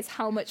realize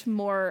how much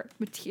more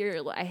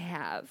material I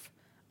have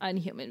on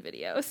human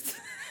videos.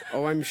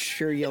 Oh, I'm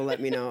sure you'll let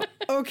me know.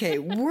 Okay,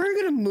 we're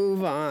going to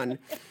move on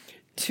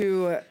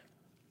to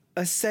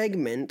a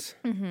segment,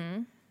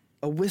 a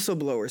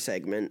whistleblower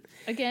segment.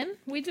 Again,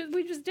 we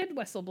just did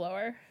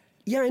whistleblower.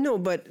 Yeah, I know,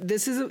 but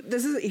this is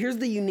here's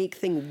the unique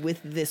thing with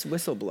this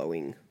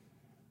blowing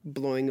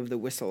of the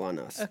whistle on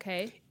us.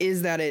 Okay.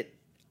 Is that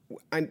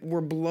we're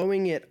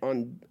blowing it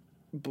on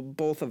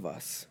both of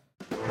us.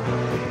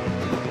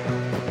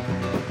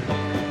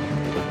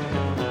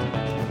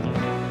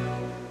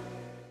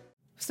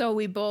 So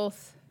we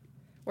both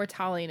were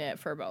telling it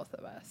for both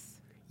of us.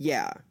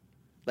 Yeah.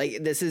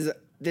 Like this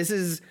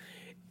is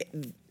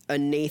a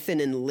Nathan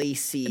and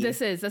Lacey.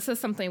 This is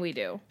something we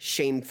do.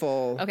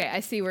 Shameful. Okay, I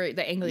see where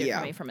the angle you're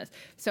coming from is.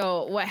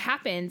 So what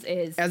happens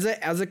is, as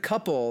a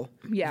couple,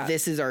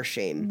 this is our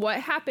shame. What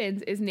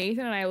happens is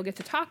Nathan and I will get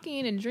to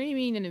talking and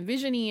dreaming and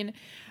envisioning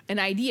an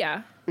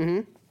idea.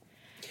 Mm-hmm.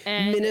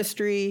 And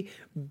ministry,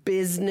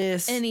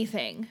 business,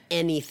 anything.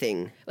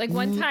 Like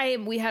one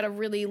time we had a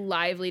really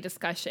lively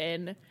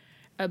discussion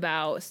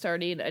about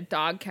starting a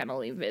dog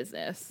kenneling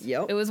business.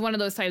 Yep. It was one of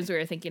those times we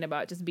were thinking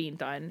about just being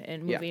done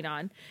and moving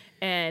on.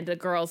 And the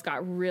girls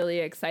got really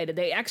excited.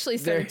 They actually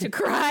started to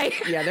cry.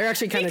 Yeah, they're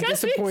actually kind of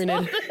disappointed.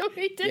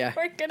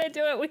 Weren't going to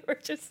do it. We were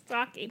just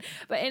talking.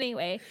 But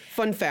anyway.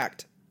 Fun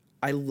fact.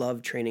 I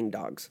love training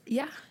dogs.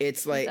 Yeah.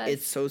 It's like,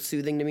 it's so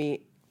soothing to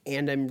me,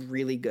 and I'm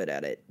really good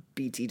at it.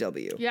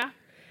 BTW. Yeah.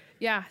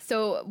 Yeah.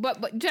 So,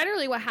 but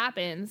generally what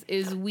happens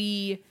is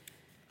we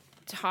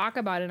talk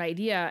about an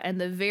idea, and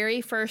the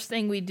very first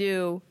thing we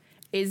do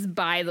is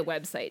buy the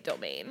website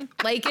domain.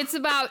 Like, it's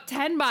about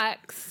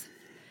 $10,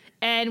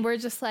 and we're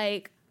just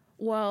like,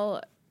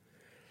 well,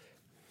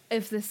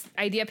 if this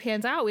idea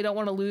pans out, we don't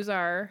want to lose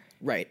our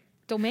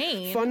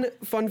domain.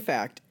 Fun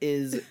fact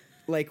is,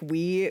 like,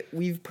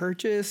 we've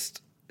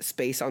purchased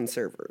space on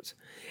servers,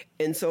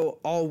 and so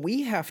all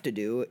we have to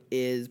do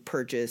is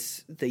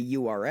purchase the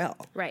URL.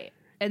 Right.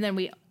 And then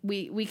we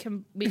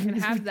can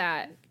have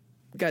that.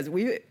 Guys,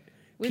 we've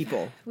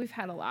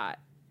had a lot.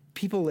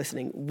 People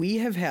listening, we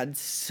have had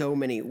so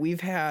many.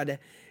 We've had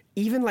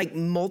even like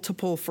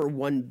multiple for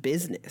one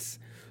business.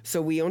 So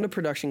we owned a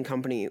production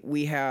company.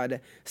 We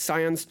had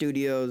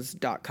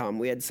ScionStudios.com.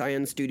 We had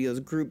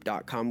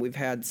ScionStudiosGroup.com. We've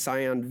had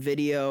Scion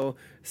Video,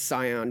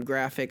 Scion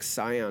Graphics,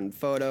 Scion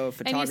Photo,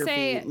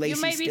 Photography,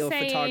 Lacey Still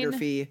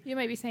Photography. You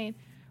might be saying,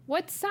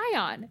 what's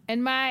Scion?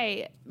 And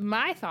my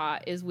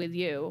thought is with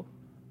you.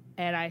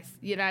 And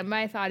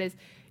my thought is,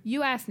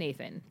 you asked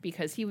Nathan,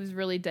 because he was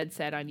really dead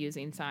set on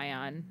using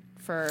Scion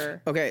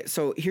for. Okay,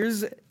 so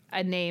here's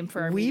a name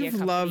for a media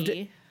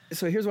company.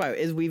 So here's why: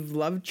 is we've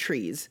loved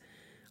trees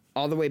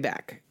all the way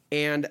back,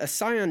 and a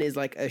scion is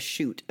like a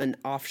shoot, an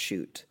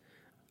offshoot.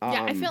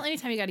 Yeah, I feel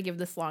anytime you got to give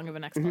this long of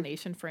an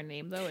explanation for a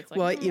name, though, it's like.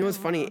 Well, you know what's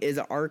funny is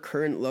our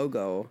current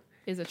logo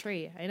is a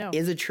tree. I know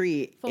is a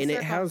tree, full and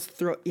circle.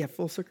 It has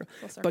full circle.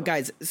 But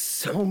guys,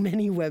 so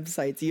many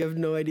websites, you have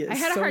no idea. I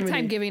had a hard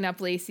time giving up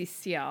Lacey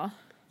Steele.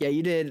 Yeah,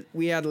 you did.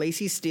 We had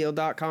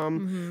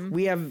LaceySteele.com.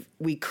 Mm-hmm.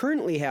 We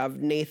currently have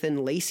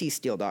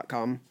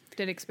NathanLaceySteele.com.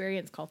 Did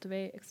Experience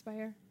Cultivate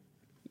expire?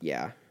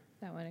 Yeah.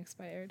 That one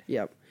expired.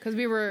 Yep. Because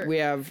we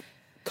have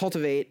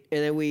Cultivate,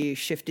 and then we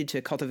shifted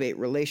to Cultivate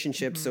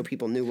Relationships, so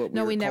people knew what we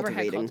were cultivating. No, we never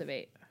had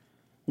Cultivate.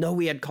 No,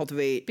 we had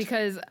Cultivate.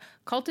 Because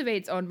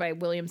Cultivate's owned by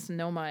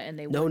Williams-Sonoma, and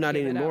they No, not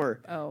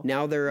anymore. Oh.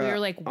 Now they're we were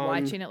like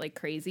watching it like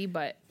crazy,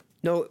 but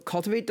no,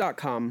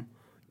 Cultivate.com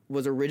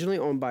was originally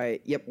owned by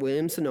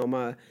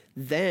Williams-Sonoma.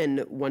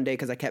 Then one day,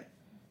 because I kept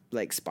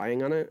like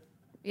spying on it.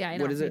 Yeah, I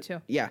know. What is me it?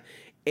 Too. Yeah.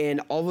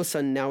 And all of a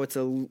sudden now it's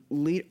a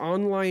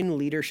online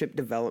leadership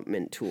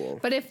development tool.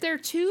 But if they're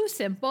too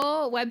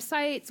simple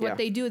websites, what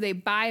they do, they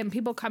buy them.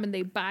 People come and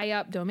they buy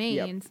up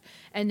domains,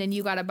 and then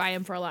you got to buy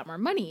them for a lot more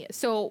money.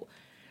 So,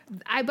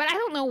 but I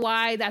don't know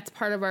why that's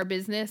part of our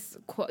business.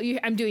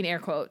 I'm doing air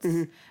quotes.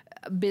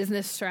 Mm-hmm.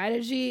 Business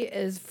strategy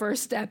is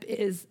first step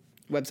is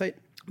website.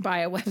 Buy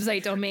a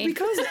website domain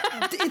because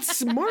it's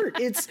smart.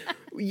 It's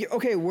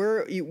okay.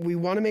 We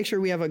want to make sure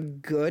we have a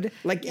good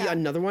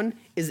another one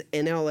is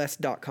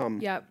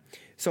NLS.com. Yep.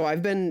 So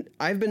I've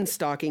been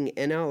stalking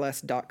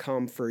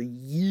NLS.com for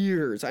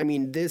years. I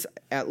mean, this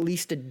at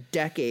least a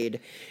decade,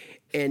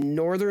 and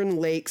Northern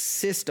Lakes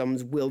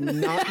Systems will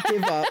not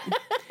give up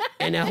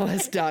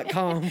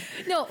NLS.com.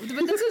 No,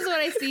 but this is what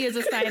I see as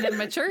a sign of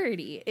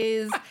maturity.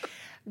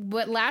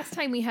 But last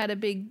time we had a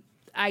big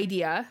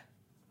idea.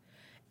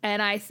 And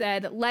I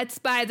said, let's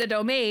buy the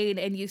domain.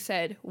 And you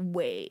said,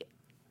 wait.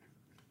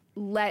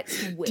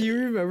 Let's wait. Do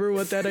you remember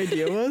what that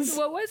idea was?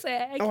 What was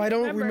it? I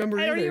don't remember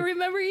either. I don't even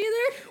remember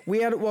either.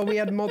 We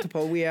had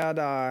multiple. We had,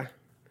 I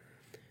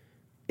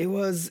thought it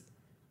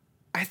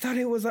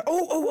was,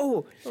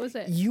 What was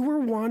it? You were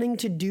wanting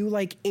to do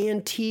like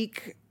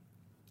antique,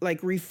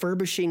 like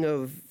refurbishing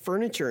of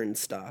furniture and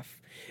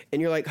stuff.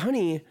 And you're like,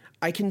 honey,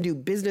 I can do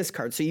business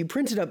cards. So you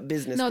printed up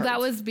business cards. No,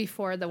 that was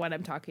before the one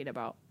I'm talking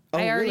about. Oh,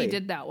 I already really?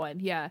 did that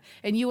one, yeah.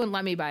 And you wouldn't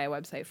let me buy a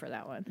website for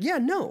that one. Yeah,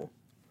 no.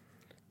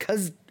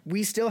 Because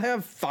we still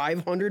have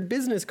 500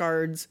 business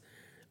cards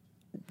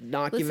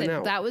not given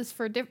out. That was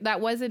for that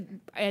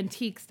wasn't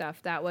antique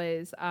stuff. That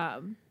was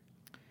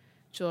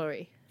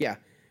jewelry. Yeah.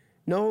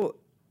 No.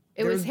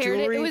 It was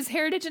heritage. It was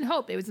Heritage and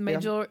Hope. It was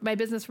my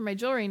business for my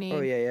jewelry name. Oh,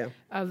 yeah.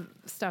 Of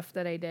stuff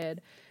that I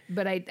did.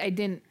 But I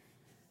didn't.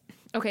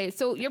 Okay,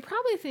 so you're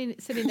probably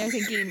sitting there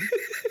thinking,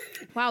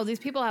 wow, these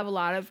people have a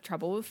lot of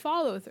trouble with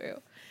follow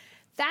through.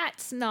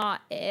 That's not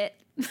it.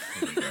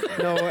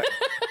 No,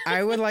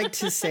 I would like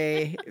to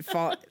say,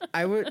 what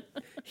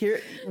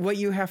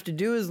you have to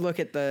do is look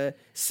at the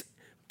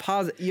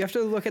you have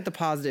to look at the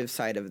positive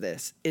side of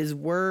this. Is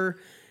we're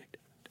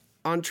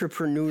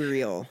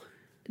entrepreneurial.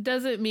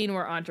 doesn't mean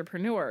we're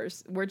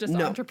entrepreneurs. We're just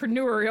No.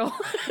 entrepreneurial.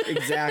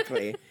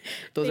 Exactly.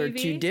 Those are two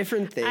Maybe.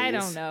 different things. I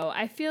don't know.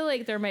 I feel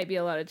like there might be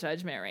a lot of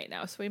judgment right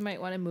now, so we might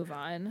want to move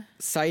on.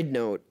 Side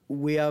note,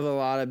 we have a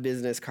lot of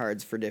business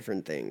cards for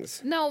different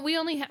things. No, we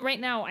only right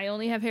now. I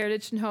only have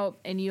Heritage and Hope,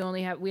 and we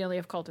only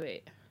have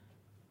Cultivate.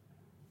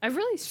 I've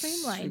really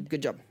streamlined.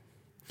 Good job.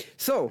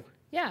 So,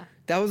 Yeah.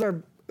 that was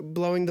our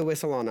blowing the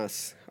whistle on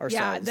us ourselves.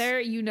 Yeah,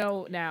 there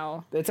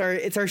now. It's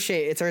our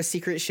shame. It's our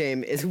secret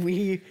shame is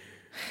we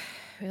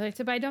like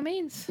to buy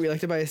domains. like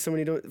to buy so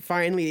many.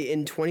 Finally,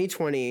 in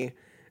 2020,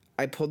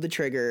 I pulled the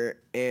trigger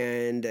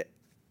and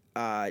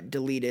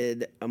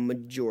deleted a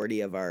majority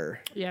of our.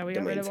 Yeah, we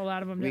got rid of a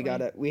lot of them.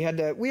 We had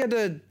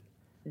to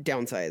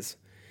downsize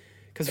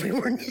because we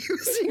weren't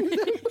using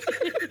them.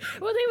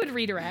 Well, they would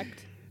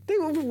redirect. They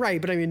were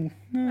right, but I mean,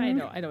 I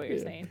know what you're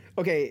saying.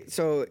 okay.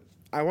 So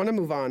I want to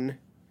move on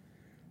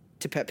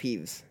to pet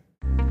peeves.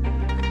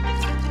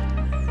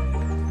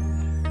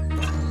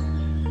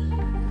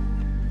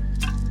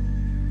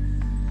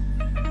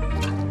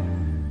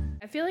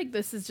 I feel like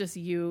this is just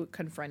you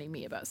confronting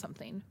me about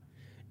something.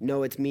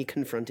 No, it's me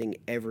confronting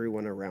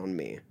everyone around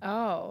me.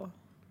 Oh.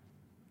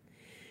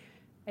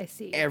 I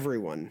see.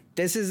 Everyone.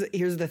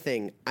 Here's the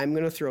thing. I'm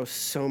going to throw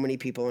so many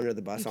people under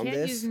the bus You on can't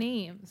this. use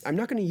names. I'm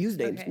not going to use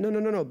names. Okay.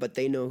 No, but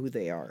they know who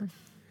they are.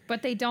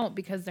 But they don't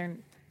because they're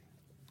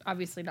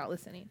obviously not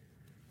listening.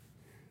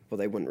 Well,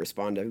 they wouldn't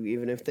respond to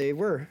even if they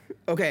were.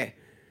 Okay.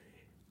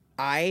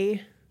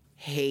 I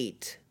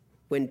hate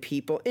when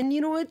people, and you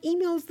know what?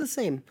 Email is the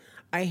same.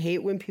 I hate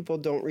when people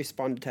don't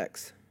respond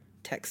to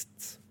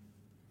texts.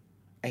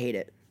 I hate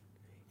it.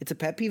 It's a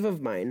pet peeve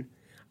of mine.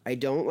 I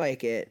don't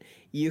like it.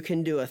 You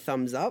can do a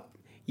thumbs up.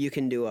 You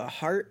can do a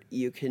heart.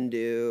 You can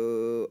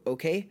do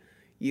okay.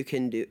 You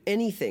can do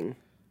anything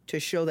to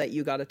show that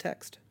you got a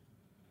text.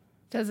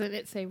 Doesn't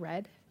it say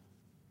red?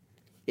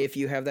 If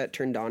you have that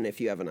turned on,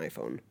 if you have an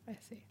iPhone. I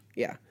see.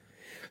 Yeah.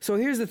 So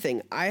here's the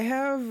thing. I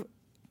have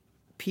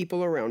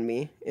people around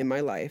me in my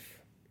life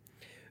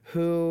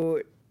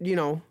who,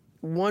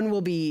 one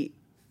will be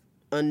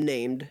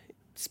unnamed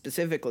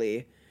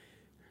specifically.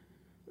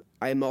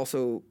 I'm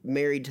also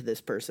married to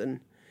this person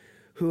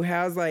who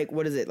has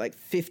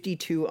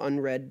 52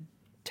 unread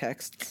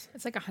texts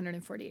It's like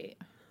 148.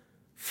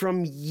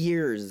 from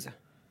years.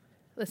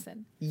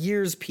 Listen.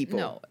 Years, people.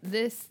 No,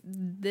 this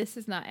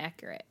is not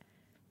accurate.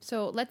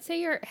 So let's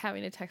say you're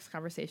having a text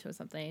conversation with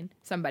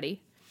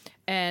somebody,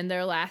 and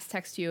their last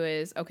text to you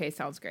is, okay,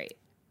 sounds great.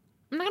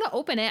 I'm not going to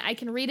open it. I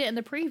can read it in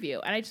the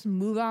preview, and I just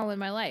move on with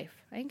my life.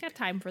 I ain't got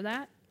time for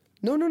that.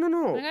 No. I don't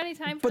got any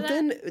time for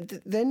that.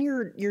 But then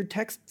your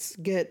texts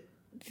get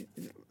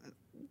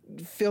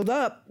filled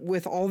up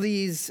with all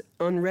these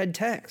unread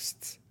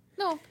texts.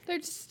 No, they're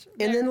just...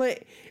 And then why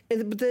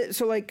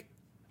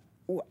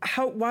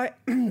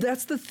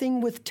that's the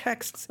thing with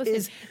texts. Listen,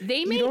 is they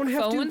you make don't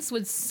have phones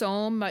with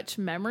so much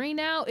memory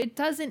now. It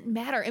doesn't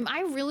matter. Am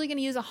I really going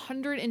to use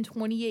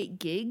 128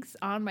 gigs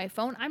on my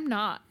phone? I'm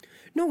not.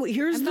 No,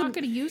 I'm not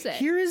gonna use it.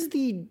 Here is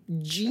the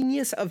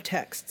genius of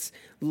texts.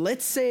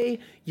 Let's say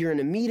you're in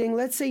a meeting.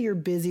 Let's say you're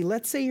busy.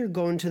 Let's say you're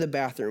going to the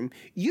bathroom.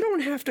 You don't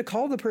have to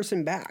call the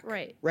person back.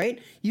 Right.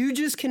 Right? You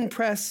just can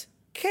press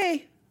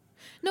K.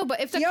 No,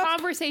 but if the Yep.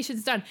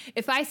 conversation's done,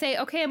 if I say,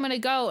 okay, I'm going to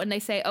go, and they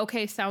say,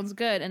 okay, sounds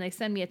good, and they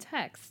send me a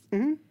text,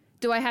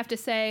 do I have to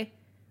say,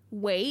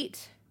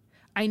 wait,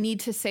 I need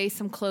to say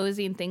some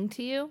closing thing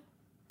to you?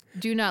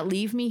 Do not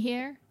leave me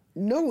here?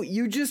 No,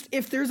 you just,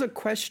 if there's a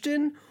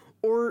question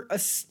or a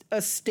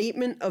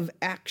statement of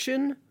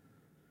action,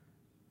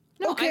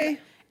 No, okay.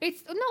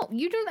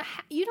 You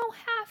don't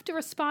have to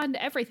respond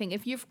to everything.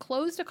 If you've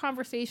closed a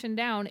conversation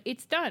down,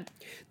 it's done.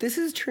 This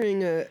is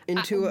turning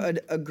into an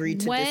agree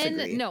to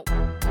disagree. No.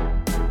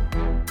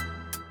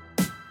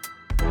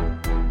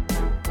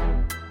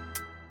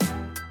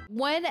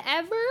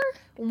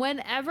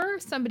 Whenever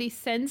somebody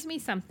sends me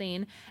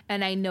something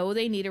and I know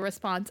they need a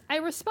response, I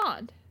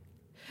respond.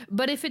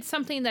 But if it's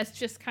something that's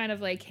just kind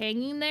of like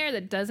hanging there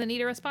that doesn't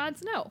need a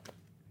response, no.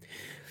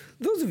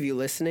 Those of you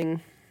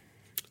listening,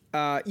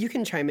 you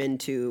can chime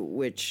into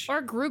which...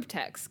 Or group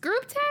text.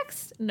 Group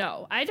text?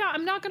 No.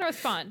 I'm not going to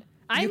respond.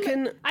 I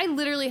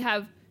literally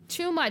have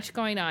too much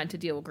going on to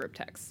deal with group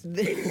text.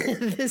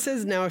 This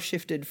has now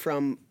shifted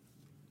from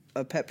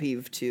a pet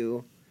peeve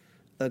to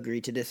agree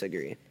to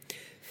disagree.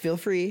 Feel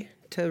free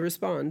to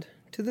respond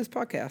to this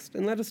podcast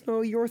and let us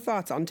know your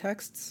thoughts on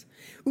texts.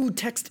 Ooh,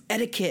 text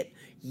etiquette.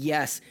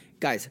 Yes.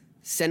 Guys,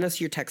 send us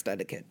your text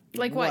etiquette.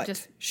 Like what?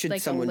 Just should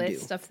like someone a do?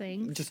 list of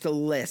things? Just a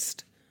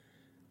list.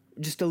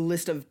 Just a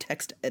list of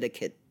text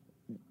etiquette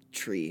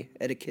tree.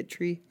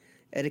 Etiquetteness?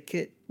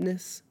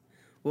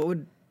 What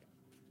would...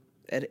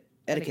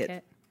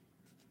 Etiquette.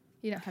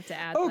 You don't have to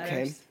add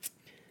Okay. letters.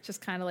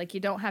 Just kind of like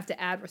you don't have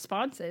to add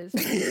responses.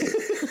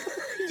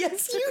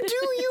 Yes, you do.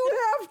 You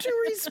have to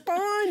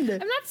respond.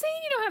 I'm not saying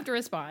you don't have to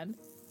respond.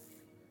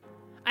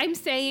 I'm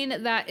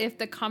saying that if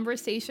the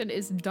conversation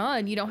is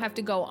done, you don't have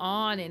to go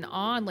on and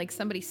on like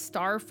somebody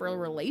starved for a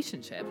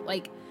relationship.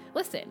 Like,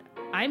 listen,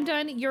 I'm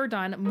done, you're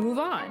done, move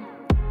on.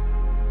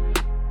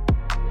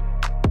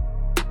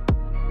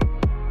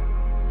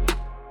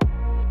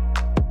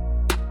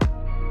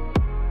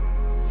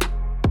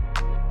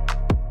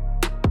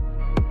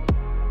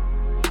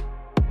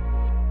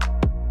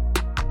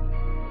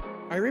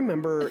 I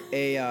remember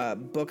a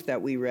book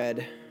that we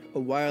read a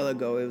while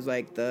ago. It was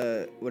like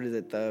the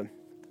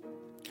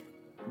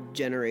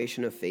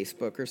generation of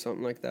Facebook or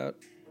something like that.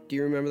 Do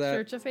you remember that?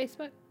 Church of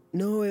Facebook?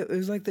 No, it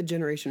was like the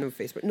generation of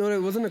Facebook. No,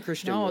 it wasn't a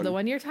Christian one. No, the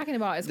one you're talking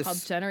about is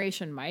called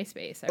Generation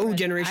MySpace.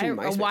 Generation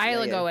MySpace. A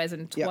while ago, as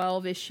in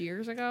 12-ish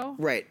years ago.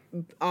 Right.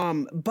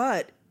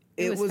 But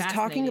it was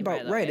talking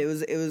about, right, it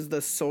was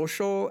the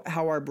social,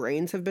 how our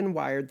brains have been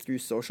wired through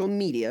social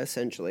media,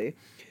 essentially,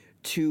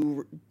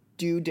 to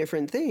do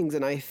different things.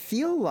 And I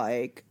feel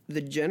like the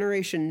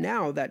generation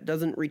now that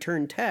doesn't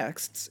return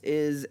texts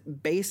is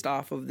based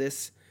off of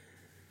this.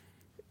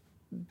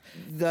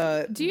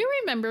 Do you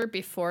remember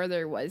before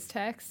there was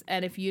text,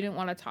 and if you didn't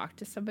want to talk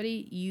to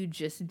somebody, you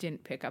just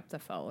didn't pick up the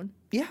phone?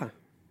 Yeah.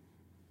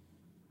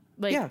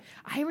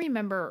 I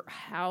remember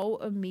how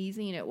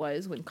amazing it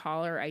was when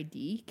caller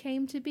ID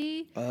came to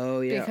be.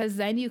 Oh, yeah. Because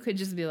then you could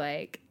just be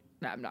like,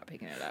 no, I'm not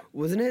picking it up.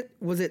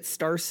 Was it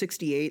star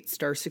 68,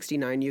 star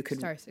 69?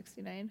 Star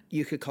 69.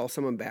 You could call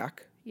someone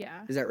back?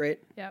 Yeah. Is that right?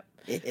 Yep.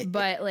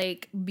 But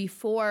like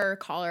before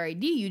caller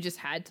ID, you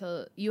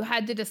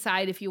had to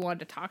decide if you wanted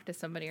to talk to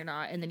somebody or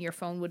not, and then your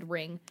phone would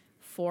ring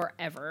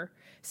forever.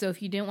 So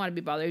if you didn't want to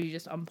be bothered, you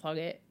just unplug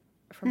it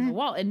from the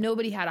wall, and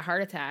nobody had a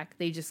heart attack.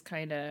 They just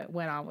kind of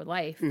went on with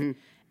life. Mm-hmm.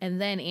 And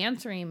then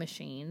answering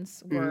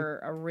machines were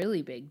a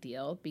really big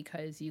deal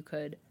because you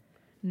could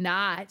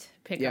not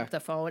pick up the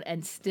phone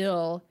and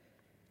still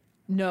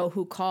know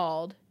who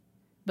called.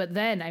 But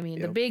then, I mean,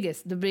 the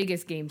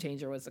biggest game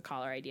changer was the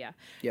caller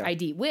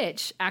ID,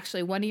 which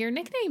actually one of your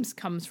nicknames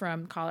comes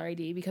from caller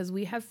ID, because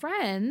we have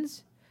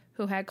friends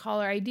who had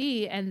caller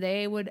ID, and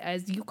they would,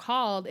 as you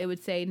called, it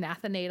would say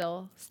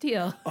Nathanael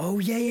Steele. Oh,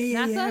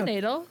 yeah.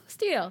 Nathanael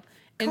Steele.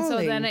 And so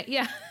then,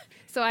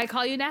 so I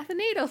call you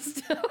Nathanael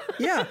Steele.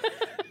 Yeah.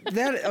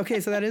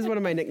 So that is one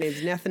of my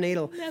nicknames,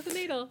 Nathanael.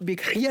 Nathanael.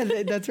 Because,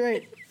 that's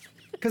right.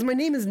 Because my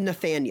name is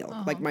Nathaniel.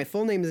 Like, my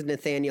full name is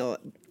Nathaniel,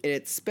 and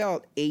it's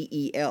spelled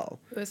AEL.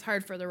 It was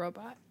hard for the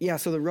robot. Yeah,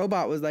 so the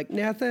robot was like,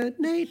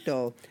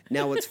 Nathanael.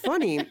 Now, what's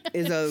funny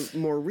is a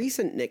more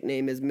recent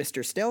nickname is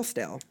Mr. Stale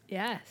Stale.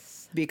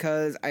 Yes.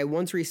 Because I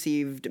once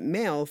received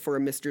mail for a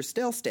Mr.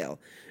 Stale Stale.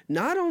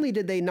 Not only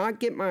did they not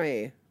get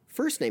my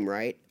first name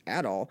right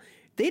at all,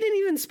 they didn't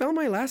even spell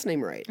my last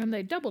name right. And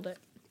they doubled it.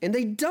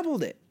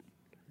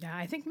 Yeah,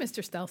 I think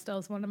Mr. Stale Stale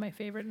is one of my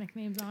favorite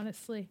nicknames,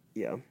 honestly.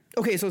 Yeah.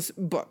 Okay, so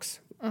books.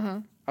 Uh-huh.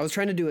 I was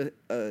trying to do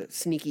a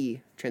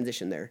sneaky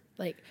transition there.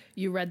 Like,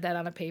 you read that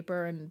on a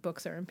paper and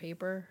books are in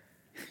paper?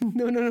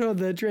 No.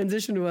 The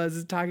transition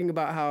was talking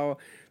about how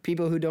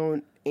people who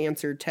don't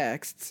answer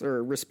texts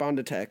or respond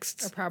to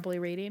texts are probably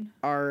reading.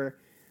 Are,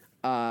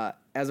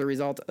 as a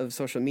result of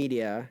social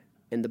media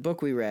and the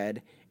book we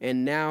read,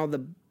 and now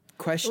the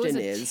question is...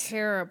 It was a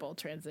terrible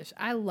transition.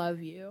 I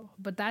love you,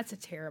 but that's a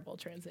terrible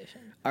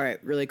transition. All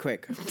right, really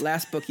quick.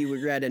 Last book you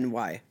read and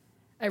why?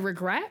 I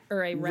regret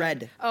or I read?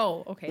 Read.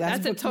 Oh, okay.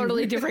 That's a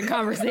totally different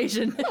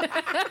conversation.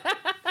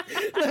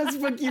 Last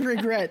book you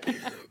regret.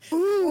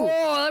 Ooh.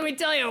 Oh, let me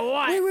tell you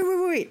what.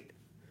 Wait.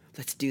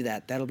 Let's do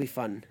that. That'll be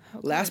fun.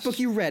 Oh, last book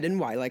you read and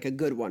why? Like a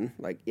good one.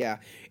 Like, yeah.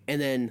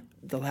 And then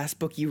the last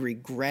book you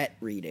regret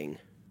reading.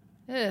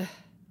 Ugh.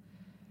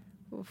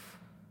 Oof.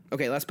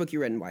 Okay, last book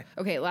you read and why?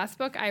 Okay, last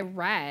book I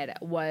read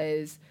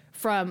was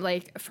from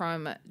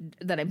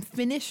that I'm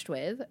finished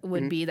with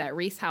would be that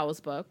Reese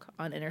Howells book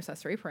on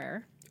intercessory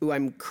prayer. Ooh,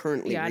 I'm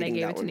currently reading that one. And I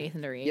gave it to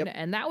Nathan to read,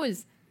 and that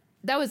was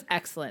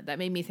excellent. That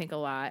made me think a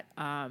lot.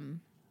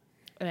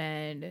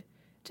 And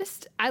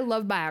just I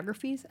love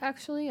biographies.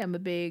 Actually, I'm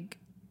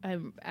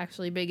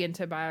actually big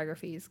into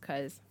biographies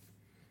because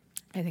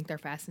I think they're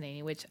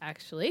fascinating. Which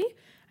actually,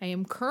 I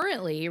am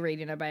currently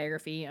reading a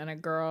biography on a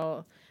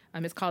girl.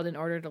 It's called In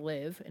Order to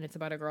Live, and it's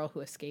about a girl who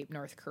escaped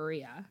North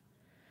Korea.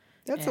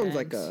 That sounds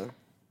like a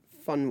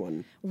fun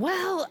one.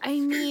 Well, I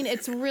mean,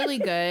 it's really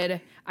good.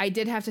 I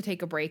did have to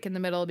take a break in the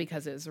middle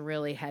because it was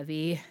really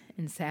heavy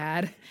and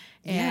sad,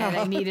 and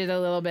I needed a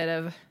little bit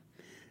of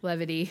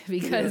levity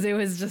because it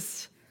was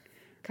just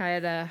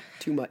kind of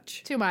too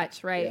much,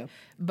 right? Yeah.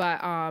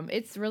 But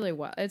it's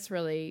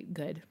really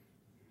good.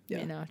 Yeah.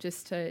 You know,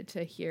 just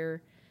to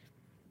hear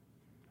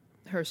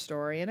her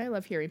story, and I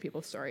love hearing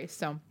people's stories.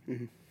 So.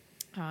 Mm-hmm.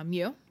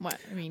 You? What?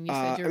 I mean, you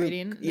said you're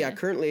reading? Yeah,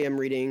 currently I'm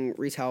reading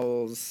Reese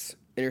Howells'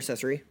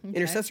 Intercessory. Okay.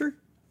 Intercessor?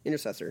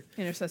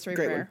 Intercessory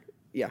great prayer. One.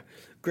 Yeah.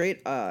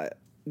 Great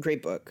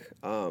book.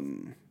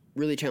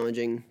 Really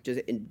challenging, just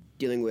in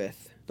dealing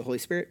with the Holy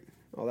Spirit,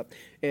 all that.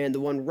 And the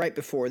one right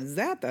before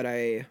that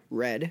I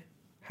read,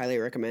 highly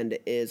recommend,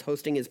 is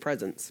Hosting His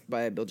Presence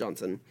by Bill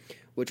Johnson,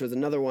 which was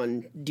another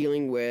one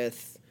dealing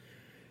with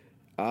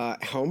how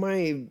am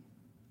I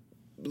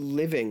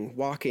living,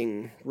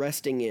 walking,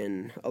 resting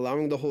in,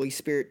 allowing the Holy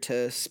Spirit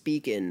to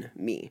speak in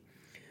me.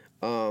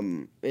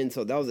 And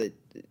so that was a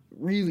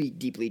really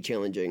deeply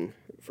challenging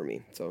for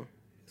me. So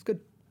it's good.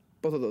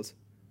 Both of those.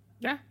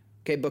 Yeah.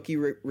 Okay, book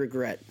you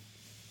regret.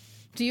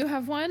 Do you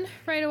have one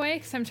right away?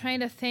 Because I'm trying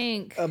to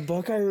think. A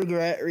book I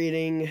regret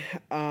reading.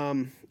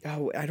 I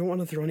don't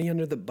want to throw any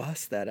under the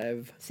bus that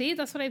I've... See,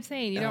 that's what I'm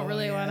saying. You don't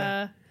really want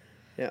to...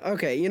 Yeah.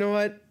 Okay. You know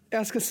what?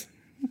 Ask us.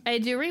 I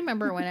do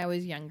remember when I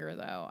was younger,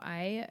 though.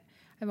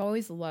 I've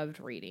always loved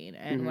reading,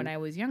 and when I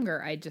was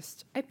younger, I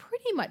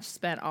pretty much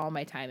spent all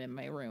my time in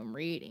my room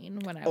reading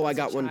when I was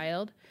a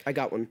child. I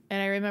got one.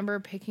 And I remember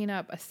picking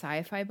up a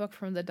sci-fi book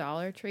from the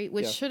Dollar Tree,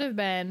 which should have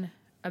been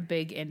a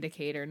big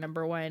indicator.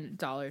 Number one,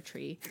 Dollar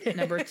Tree.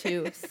 Number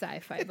two,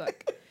 sci-fi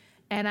book.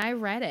 And I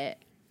read it,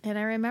 and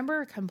I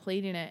remember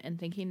completing it and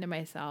thinking to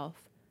myself,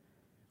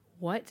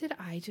 what did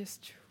I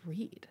just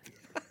read?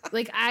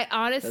 Like, I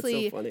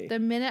honestly, That's so funny. the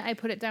minute I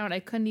put it down, I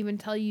couldn't even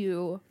tell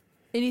you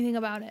anything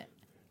about it.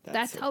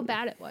 That's so how funny.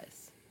 bad it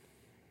was.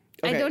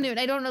 Okay.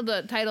 I don't know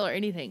the title or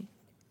anything.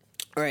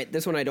 All right,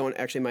 this one I don't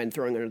actually mind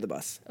throwing under the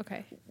bus.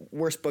 Okay.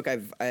 Worst book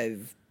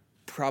I've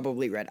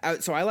probably read.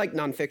 So I like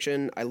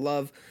nonfiction. I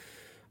love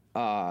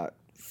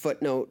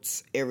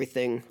footnotes,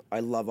 everything. I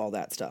love all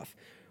that stuff.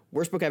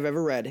 Worst book I've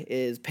ever read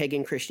is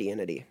Pagan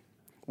Christianity.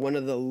 One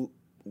of the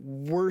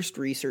worst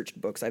researched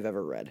books I've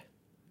ever read.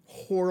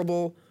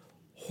 Horrible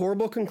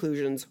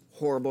conclusions,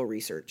 horrible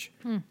research.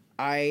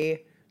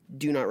 I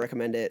do not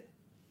recommend it.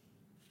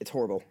 It's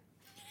horrible.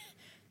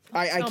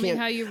 I Tell can't. me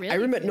how you really I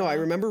feel.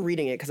 remember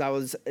reading it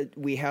because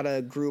we had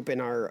a group in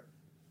our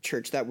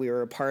church that we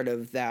were a part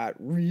of that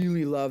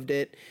really loved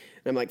it,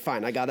 and I'm like,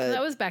 fine, I gotta.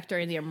 That was back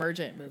during the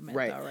emergent movement,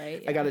 Right. though,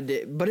 right? I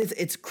gotta. But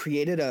it's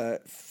created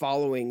a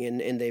following,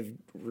 and they've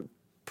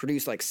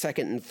produced like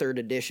second and third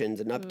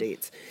editions and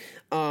updates.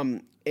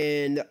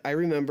 And I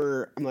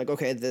remember, I'm like,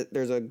 okay,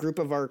 there's a group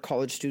of our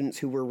college students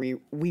who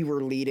we were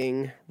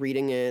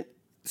reading it.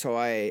 So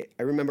I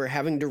remember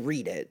having to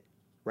read it,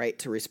 right,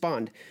 to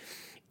respond.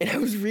 And I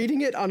was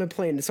reading it on a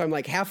plane. So I'm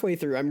like halfway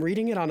through, I'm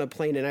reading it on a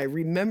plane. And I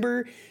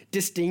remember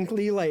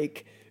distinctly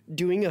like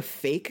doing a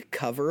fake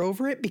cover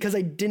over it because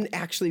I didn't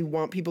actually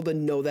want people to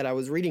know that I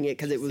was reading it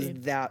because it was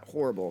that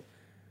horrible.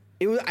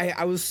 It was.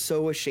 I was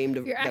so ashamed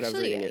of that I was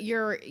reading it.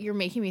 You're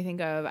making me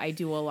think of, I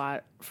do a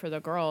lot for the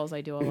girls.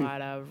 I do a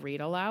lot of read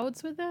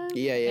alouds with them.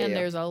 Yeah. And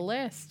there's a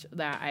list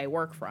that I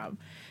work from.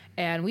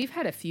 And we've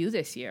had a few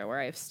this year where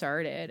I've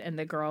started, and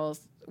the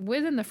girls,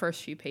 within the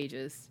first few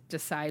pages,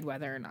 decide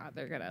whether or not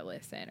they're going to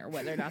listen, or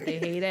whether or not they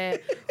hate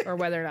it, or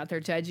whether or not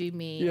they're judging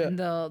me. Yeah. And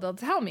they'll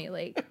tell me,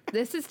 like,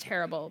 this is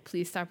terrible.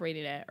 Please stop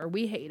reading it, or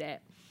we hate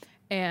it.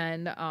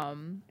 And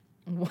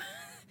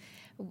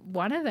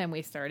one of them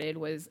we started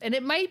was, and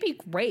it might be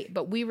great,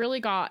 but we really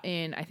got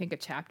in, I think, a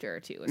chapter or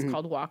two. It was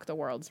called Walk the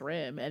World's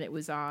Rim, and it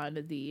was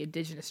on the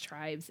indigenous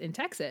tribes in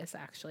Texas,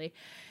 actually.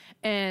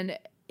 And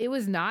it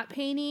was not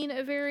painting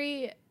a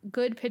very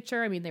good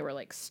picture. I mean, they were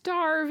like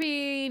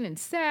starving and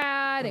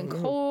sad and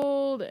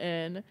cold,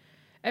 and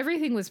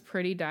everything was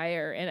pretty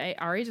dire. And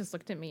Ari just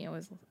looked at me and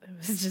it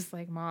was just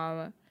like,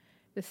 Mom,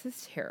 this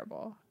is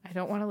terrible. I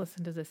don't want to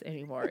listen to this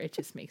anymore. It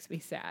just makes me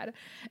sad.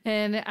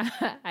 And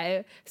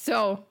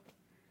so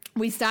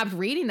we stopped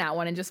reading that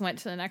one and just went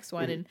to the next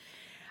one. And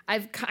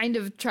I've kind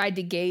of tried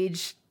to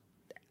gauge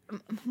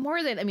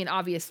more than, I mean,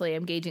 obviously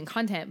I'm gauging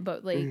content,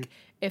 but like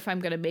if I'm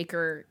going to make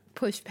her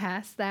push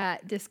past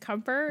that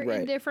discomfort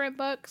in different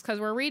books,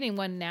 because we're reading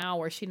one now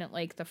where she didn't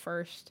like the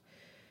first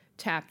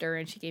chapter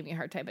and she gave me a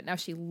hard time, but now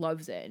she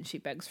loves it and she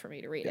begs for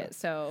me to read it.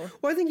 So,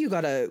 well, I think you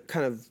got to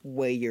kind of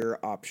weigh your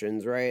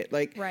options, right?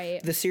 Like,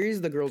 the series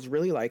the girls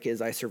really like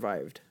is I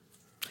Survived,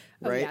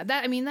 right? Oh,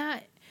 yeah,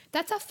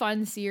 that's a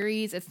fun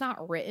series. It's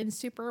not written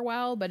super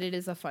well, but it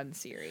is a fun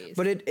series.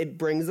 But it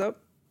brings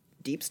up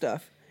deep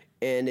stuff,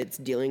 and it's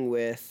dealing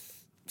with.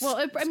 Well,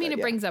 it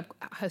brings up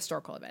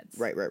historical events.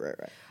 Right.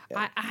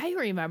 Yeah. I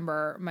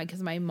remember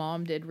because my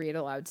mom did read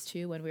alouds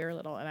too when we were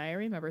little, and I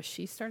remember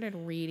she started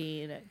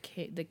reading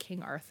the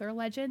King Arthur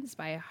Legends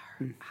by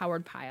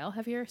Howard Pyle.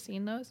 Have you ever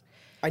seen those?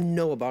 I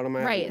know about them.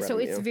 Right, so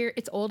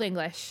it's Old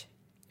English,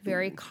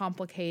 very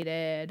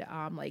complicated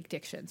like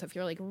diction. So if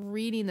you're like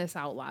reading this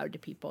out loud to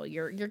people,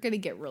 you're gonna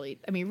get really.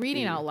 I mean,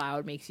 reading out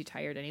loud makes you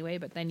tired anyway,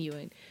 but then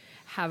you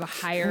have a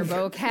higher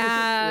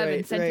vocab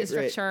and sentence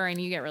structure,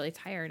 and you get really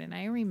tired. And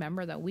I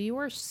remember that we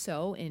were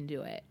so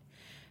into it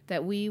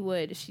that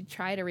she'd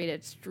try to read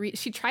it.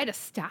 She'd try to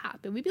stop,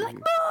 and we'd be like,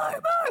 more.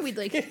 We'd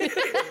like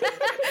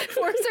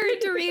force her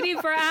into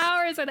reading for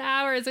hours and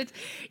hours. Which,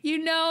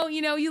 you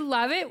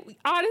love it.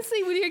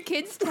 Honestly, when your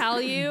kids tell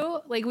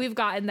you, like we've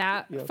gotten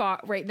that far,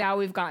 right now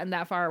we've gotten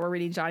that far. We're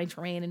reading Johnny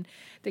Tremaine, and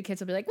the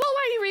kids will be like, well,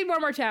 why don't you read one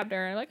more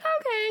chapter? And I'm like,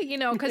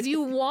 okay, because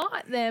you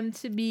want them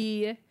to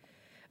be.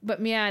 But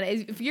man,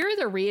 if you're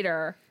the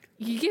reader,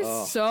 you get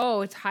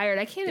so tired.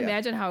 I can't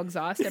imagine how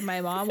exhausted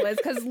my mom was,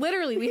 because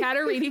literally we had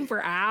her reading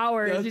for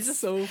hours. That's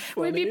so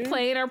funny. We'd be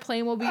playing our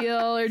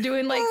Playmobil or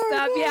doing like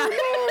stuff. Give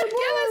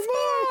us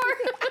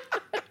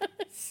more.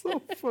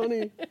 So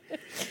funny.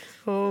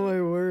 Oh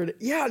my word.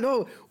 Yeah,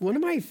 no. One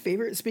of my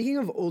favorite, speaking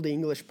of Old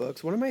English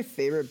books, one of my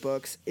favorite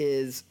books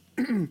is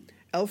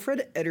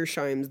Alfred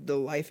Edersheim's The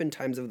Life and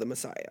Times of the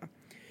Messiah.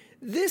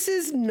 This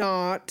is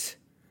not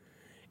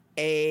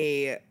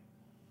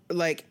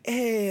like,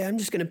 hey, I'm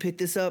just going to pick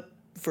this up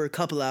for a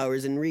couple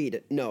hours and read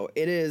it. No,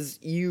 it is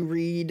you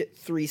read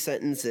 3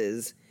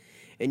 sentences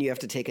and you have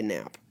to take a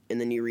nap. And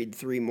then you read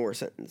 3 more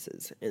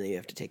sentences and then you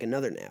have to take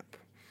another nap.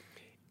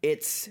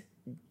 It's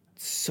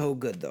so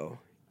good, though.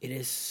 It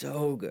is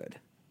so good.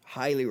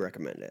 Highly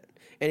recommend it.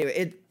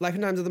 Anyway, Life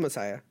and Times of the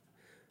Messiah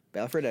by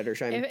Alfred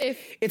Edersheim.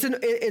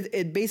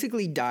 It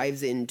basically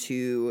dives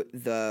into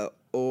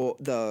all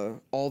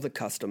the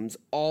customs,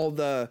 all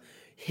the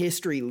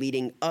history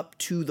leading up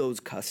to those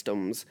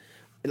customs.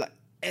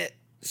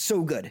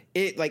 So good.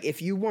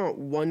 If you want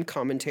one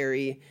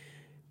commentary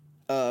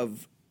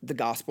of the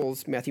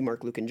Gospels, Matthew,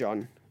 Mark, Luke, and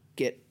John,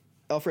 get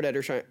Alfred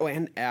Edersheim. Oh,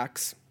 and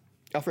Acts.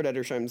 Alfred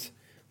Edersheim's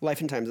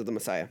Life and Times of the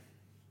Messiah.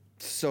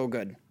 So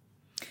good.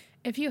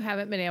 If you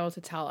haven't been able to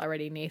tell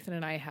already, Nathan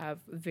and I have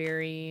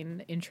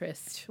varying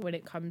interest when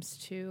it comes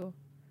to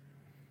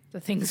the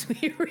things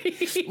we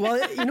read.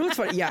 Well, you know what's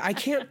funny? Yeah,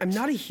 I'm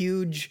not a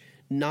huge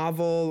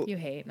novel. You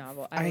hate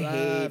novel. I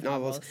hate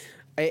novels.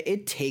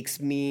 It takes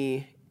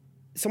me,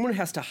 someone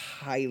has to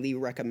highly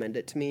recommend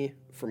it to me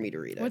for me to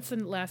read it. What's the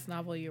last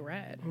novel you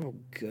read? Oh,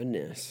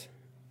 goodness.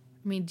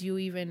 I mean, do you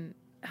even,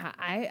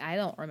 I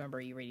don't remember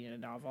you reading a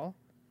novel.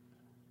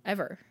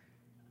 Ever.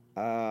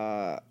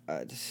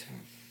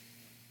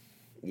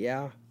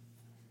 Yeah.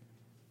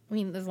 I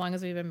mean, as long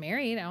as we've been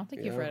married, I don't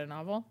think you've read a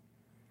novel.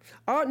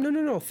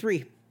 No,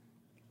 3.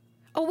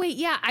 Oh, wait,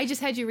 yeah, I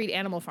just had you read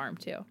Animal Farm,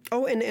 too.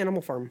 Oh, and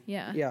Animal Farm.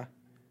 Yeah. Yeah.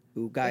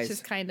 Ooh, guys. Which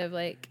is kind of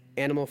like...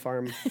 Animal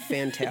Farm,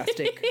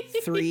 fantastic.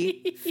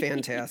 3,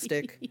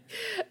 fantastic.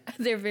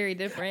 They're very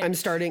different.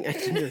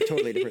 They're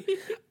totally different.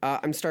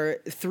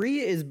 3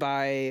 is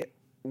by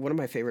one of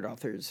my favorite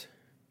authors.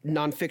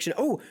 Nonfiction.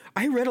 Oh,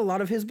 I read a lot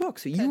of his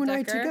books. Ted you and Dekker?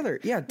 I together.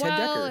 Yeah, Ted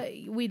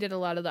Dekker. We did a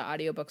lot of the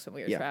audiobooks when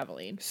we were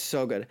traveling.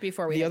 So good.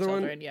 Before we had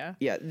children, yeah.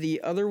 Yeah,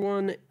 the other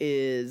one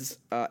is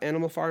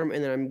Animal Farm,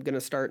 and then I'm going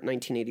to start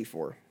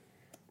 1984.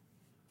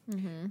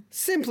 Mm-hmm.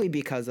 Simply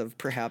because of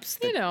perhaps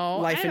the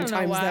life and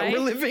times that we're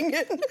living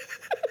in.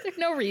 There's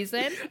no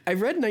reason.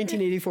 I've read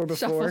 1984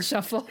 before.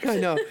 Shuffle. I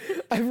know.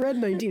 I've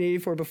read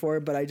 1984 before,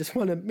 but I just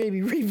want to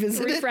maybe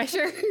revisit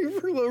Refresher.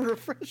 it. A little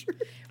refresher.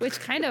 Which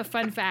kind of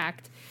fun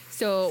fact.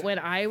 So when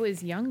I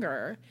was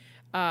younger,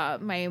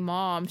 my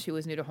mom, she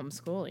was new to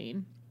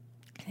homeschooling.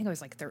 I think I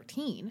was like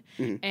 13.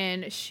 Mm-hmm.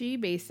 And she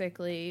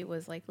basically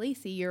was like,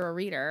 Lacey, you're a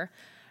reader.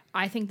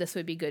 I think this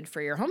would be good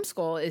for your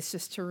homeschool is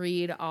just to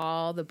read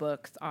all the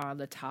books on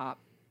the top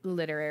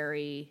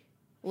literary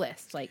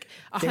list. Like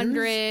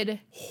 100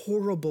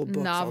 horrible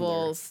books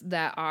novels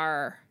that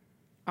are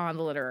on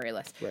the literary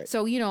list. Right.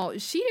 So,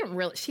 she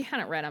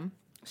hadn't read them.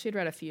 She'd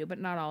read a few, but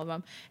not all of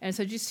them. And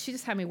so she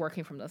just had me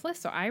working from this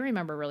list. So I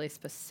remember really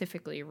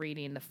specifically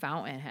reading The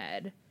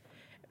Fountainhead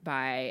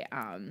by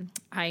Ayn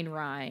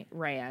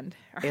Rand.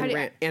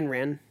 Ayn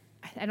Rand.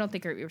 I don't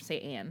think you would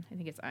say Anne. I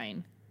think it's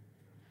Ayn.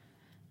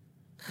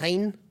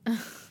 Hein?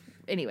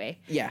 Anyway.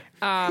 Yeah.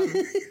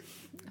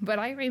 But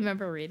I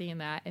remember reading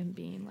that and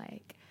being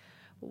like,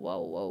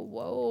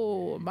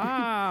 whoa,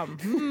 Mom.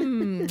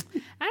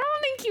 I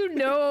don't think you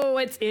know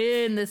what's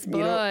in this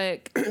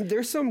book.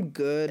 There's some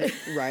good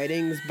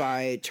writings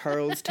by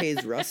Charles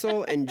Taze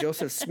Russell and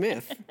Joseph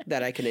Smith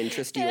that I can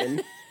interest you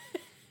in.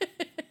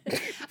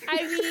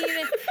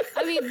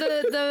 I mean,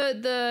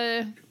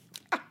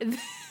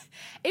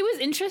 it was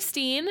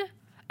interesting.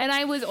 And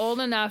I was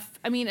old enough,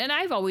 and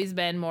I've always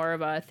been more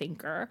of a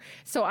thinker,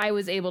 so I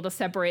was able to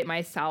separate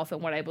myself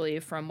and what I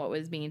believe from what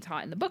was being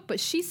taught in the book. But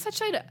she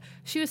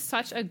was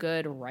such a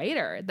good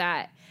writer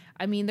that,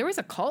 there was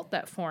a cult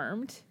that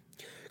formed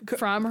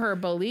from her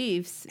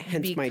beliefs.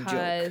 Hence my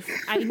joke.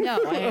 I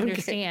know, I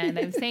understand.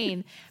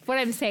 Okay. What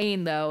I'm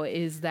saying, though,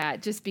 is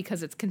that just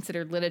because it's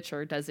considered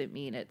literature doesn't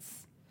mean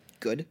it's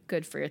good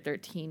for your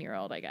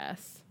 13-year-old, I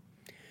guess.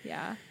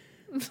 Yeah.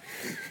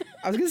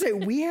 I was going to say,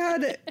 we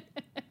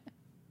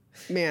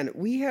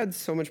had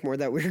so much more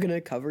that we were going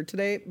to cover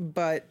today,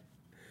 but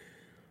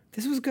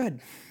this was good.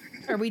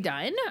 Are we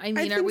done? Are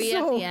we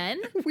at the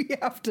end? We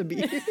have to be.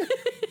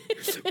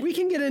 We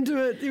can get into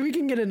it. We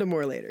can get into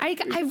more later. I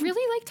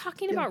really like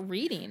talking about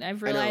reading.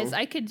 I've realized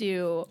I could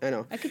do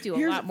a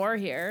lot more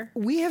here.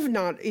 We have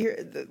not.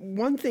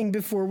 One thing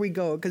before we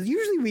go, because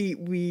usually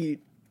we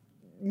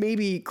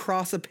maybe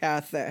cross a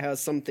path that has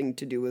something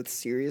to do with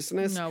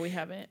seriousness. No, we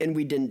haven't. And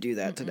we didn't do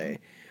that today.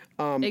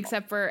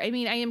 Except for, I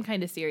am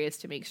kind of serious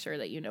to make sure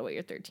that you know what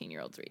your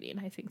 13-year-old's reading.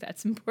 I think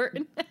that's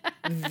important.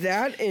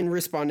 That and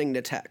responding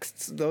to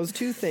texts. Those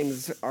two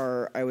things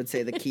are, I would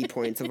say, the key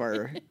points of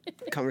our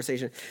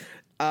conversation.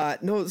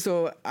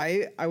 So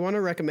I want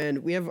to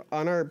recommend, we have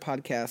on our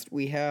podcast,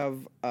 we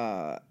have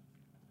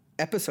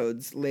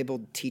episodes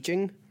labeled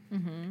teaching,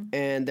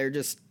 and they're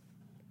just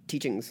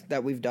teachings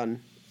that we've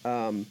done.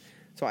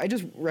 So I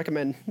just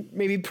recommend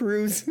maybe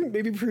peruse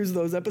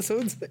those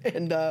episodes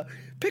and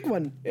pick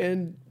one,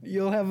 and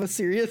you'll have a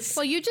serious.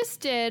 Well, you just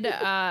did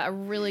a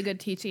really good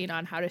teaching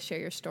on how to share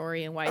your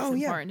story and why it's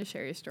important to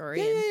share your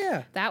story.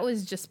 Yeah. That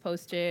was just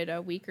posted a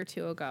week or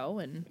two ago,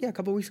 and a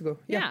couple weeks ago.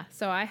 Yeah.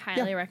 So I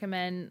highly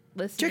recommend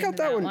listening. Check out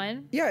to that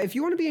one. Yeah, if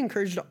you want to be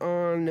encouraged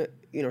on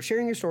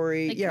sharing your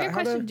story. Your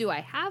question: do I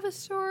have a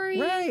story?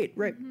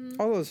 Right.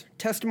 All those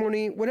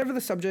testimony, whatever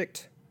the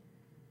subject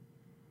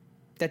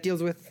that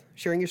deals with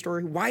sharing your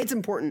story, why it's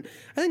important.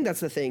 I think that's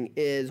the thing,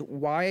 is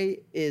why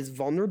is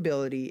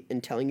vulnerability in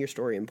telling your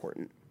story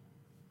important?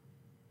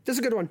 That's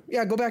a good one.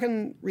 Yeah, go back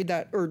and read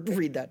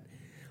that.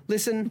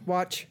 Listen,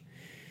 watch.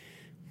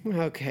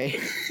 Okay.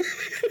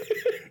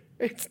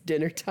 It's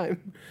dinner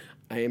time.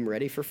 I am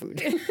ready for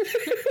food.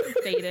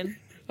 Fading.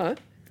 Huh?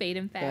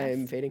 Fading fast.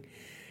 I'm fading.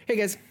 Hey,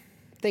 guys.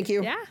 Thank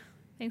you. Yeah.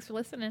 Thanks for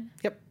listening.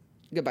 Yep.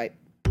 Goodbye.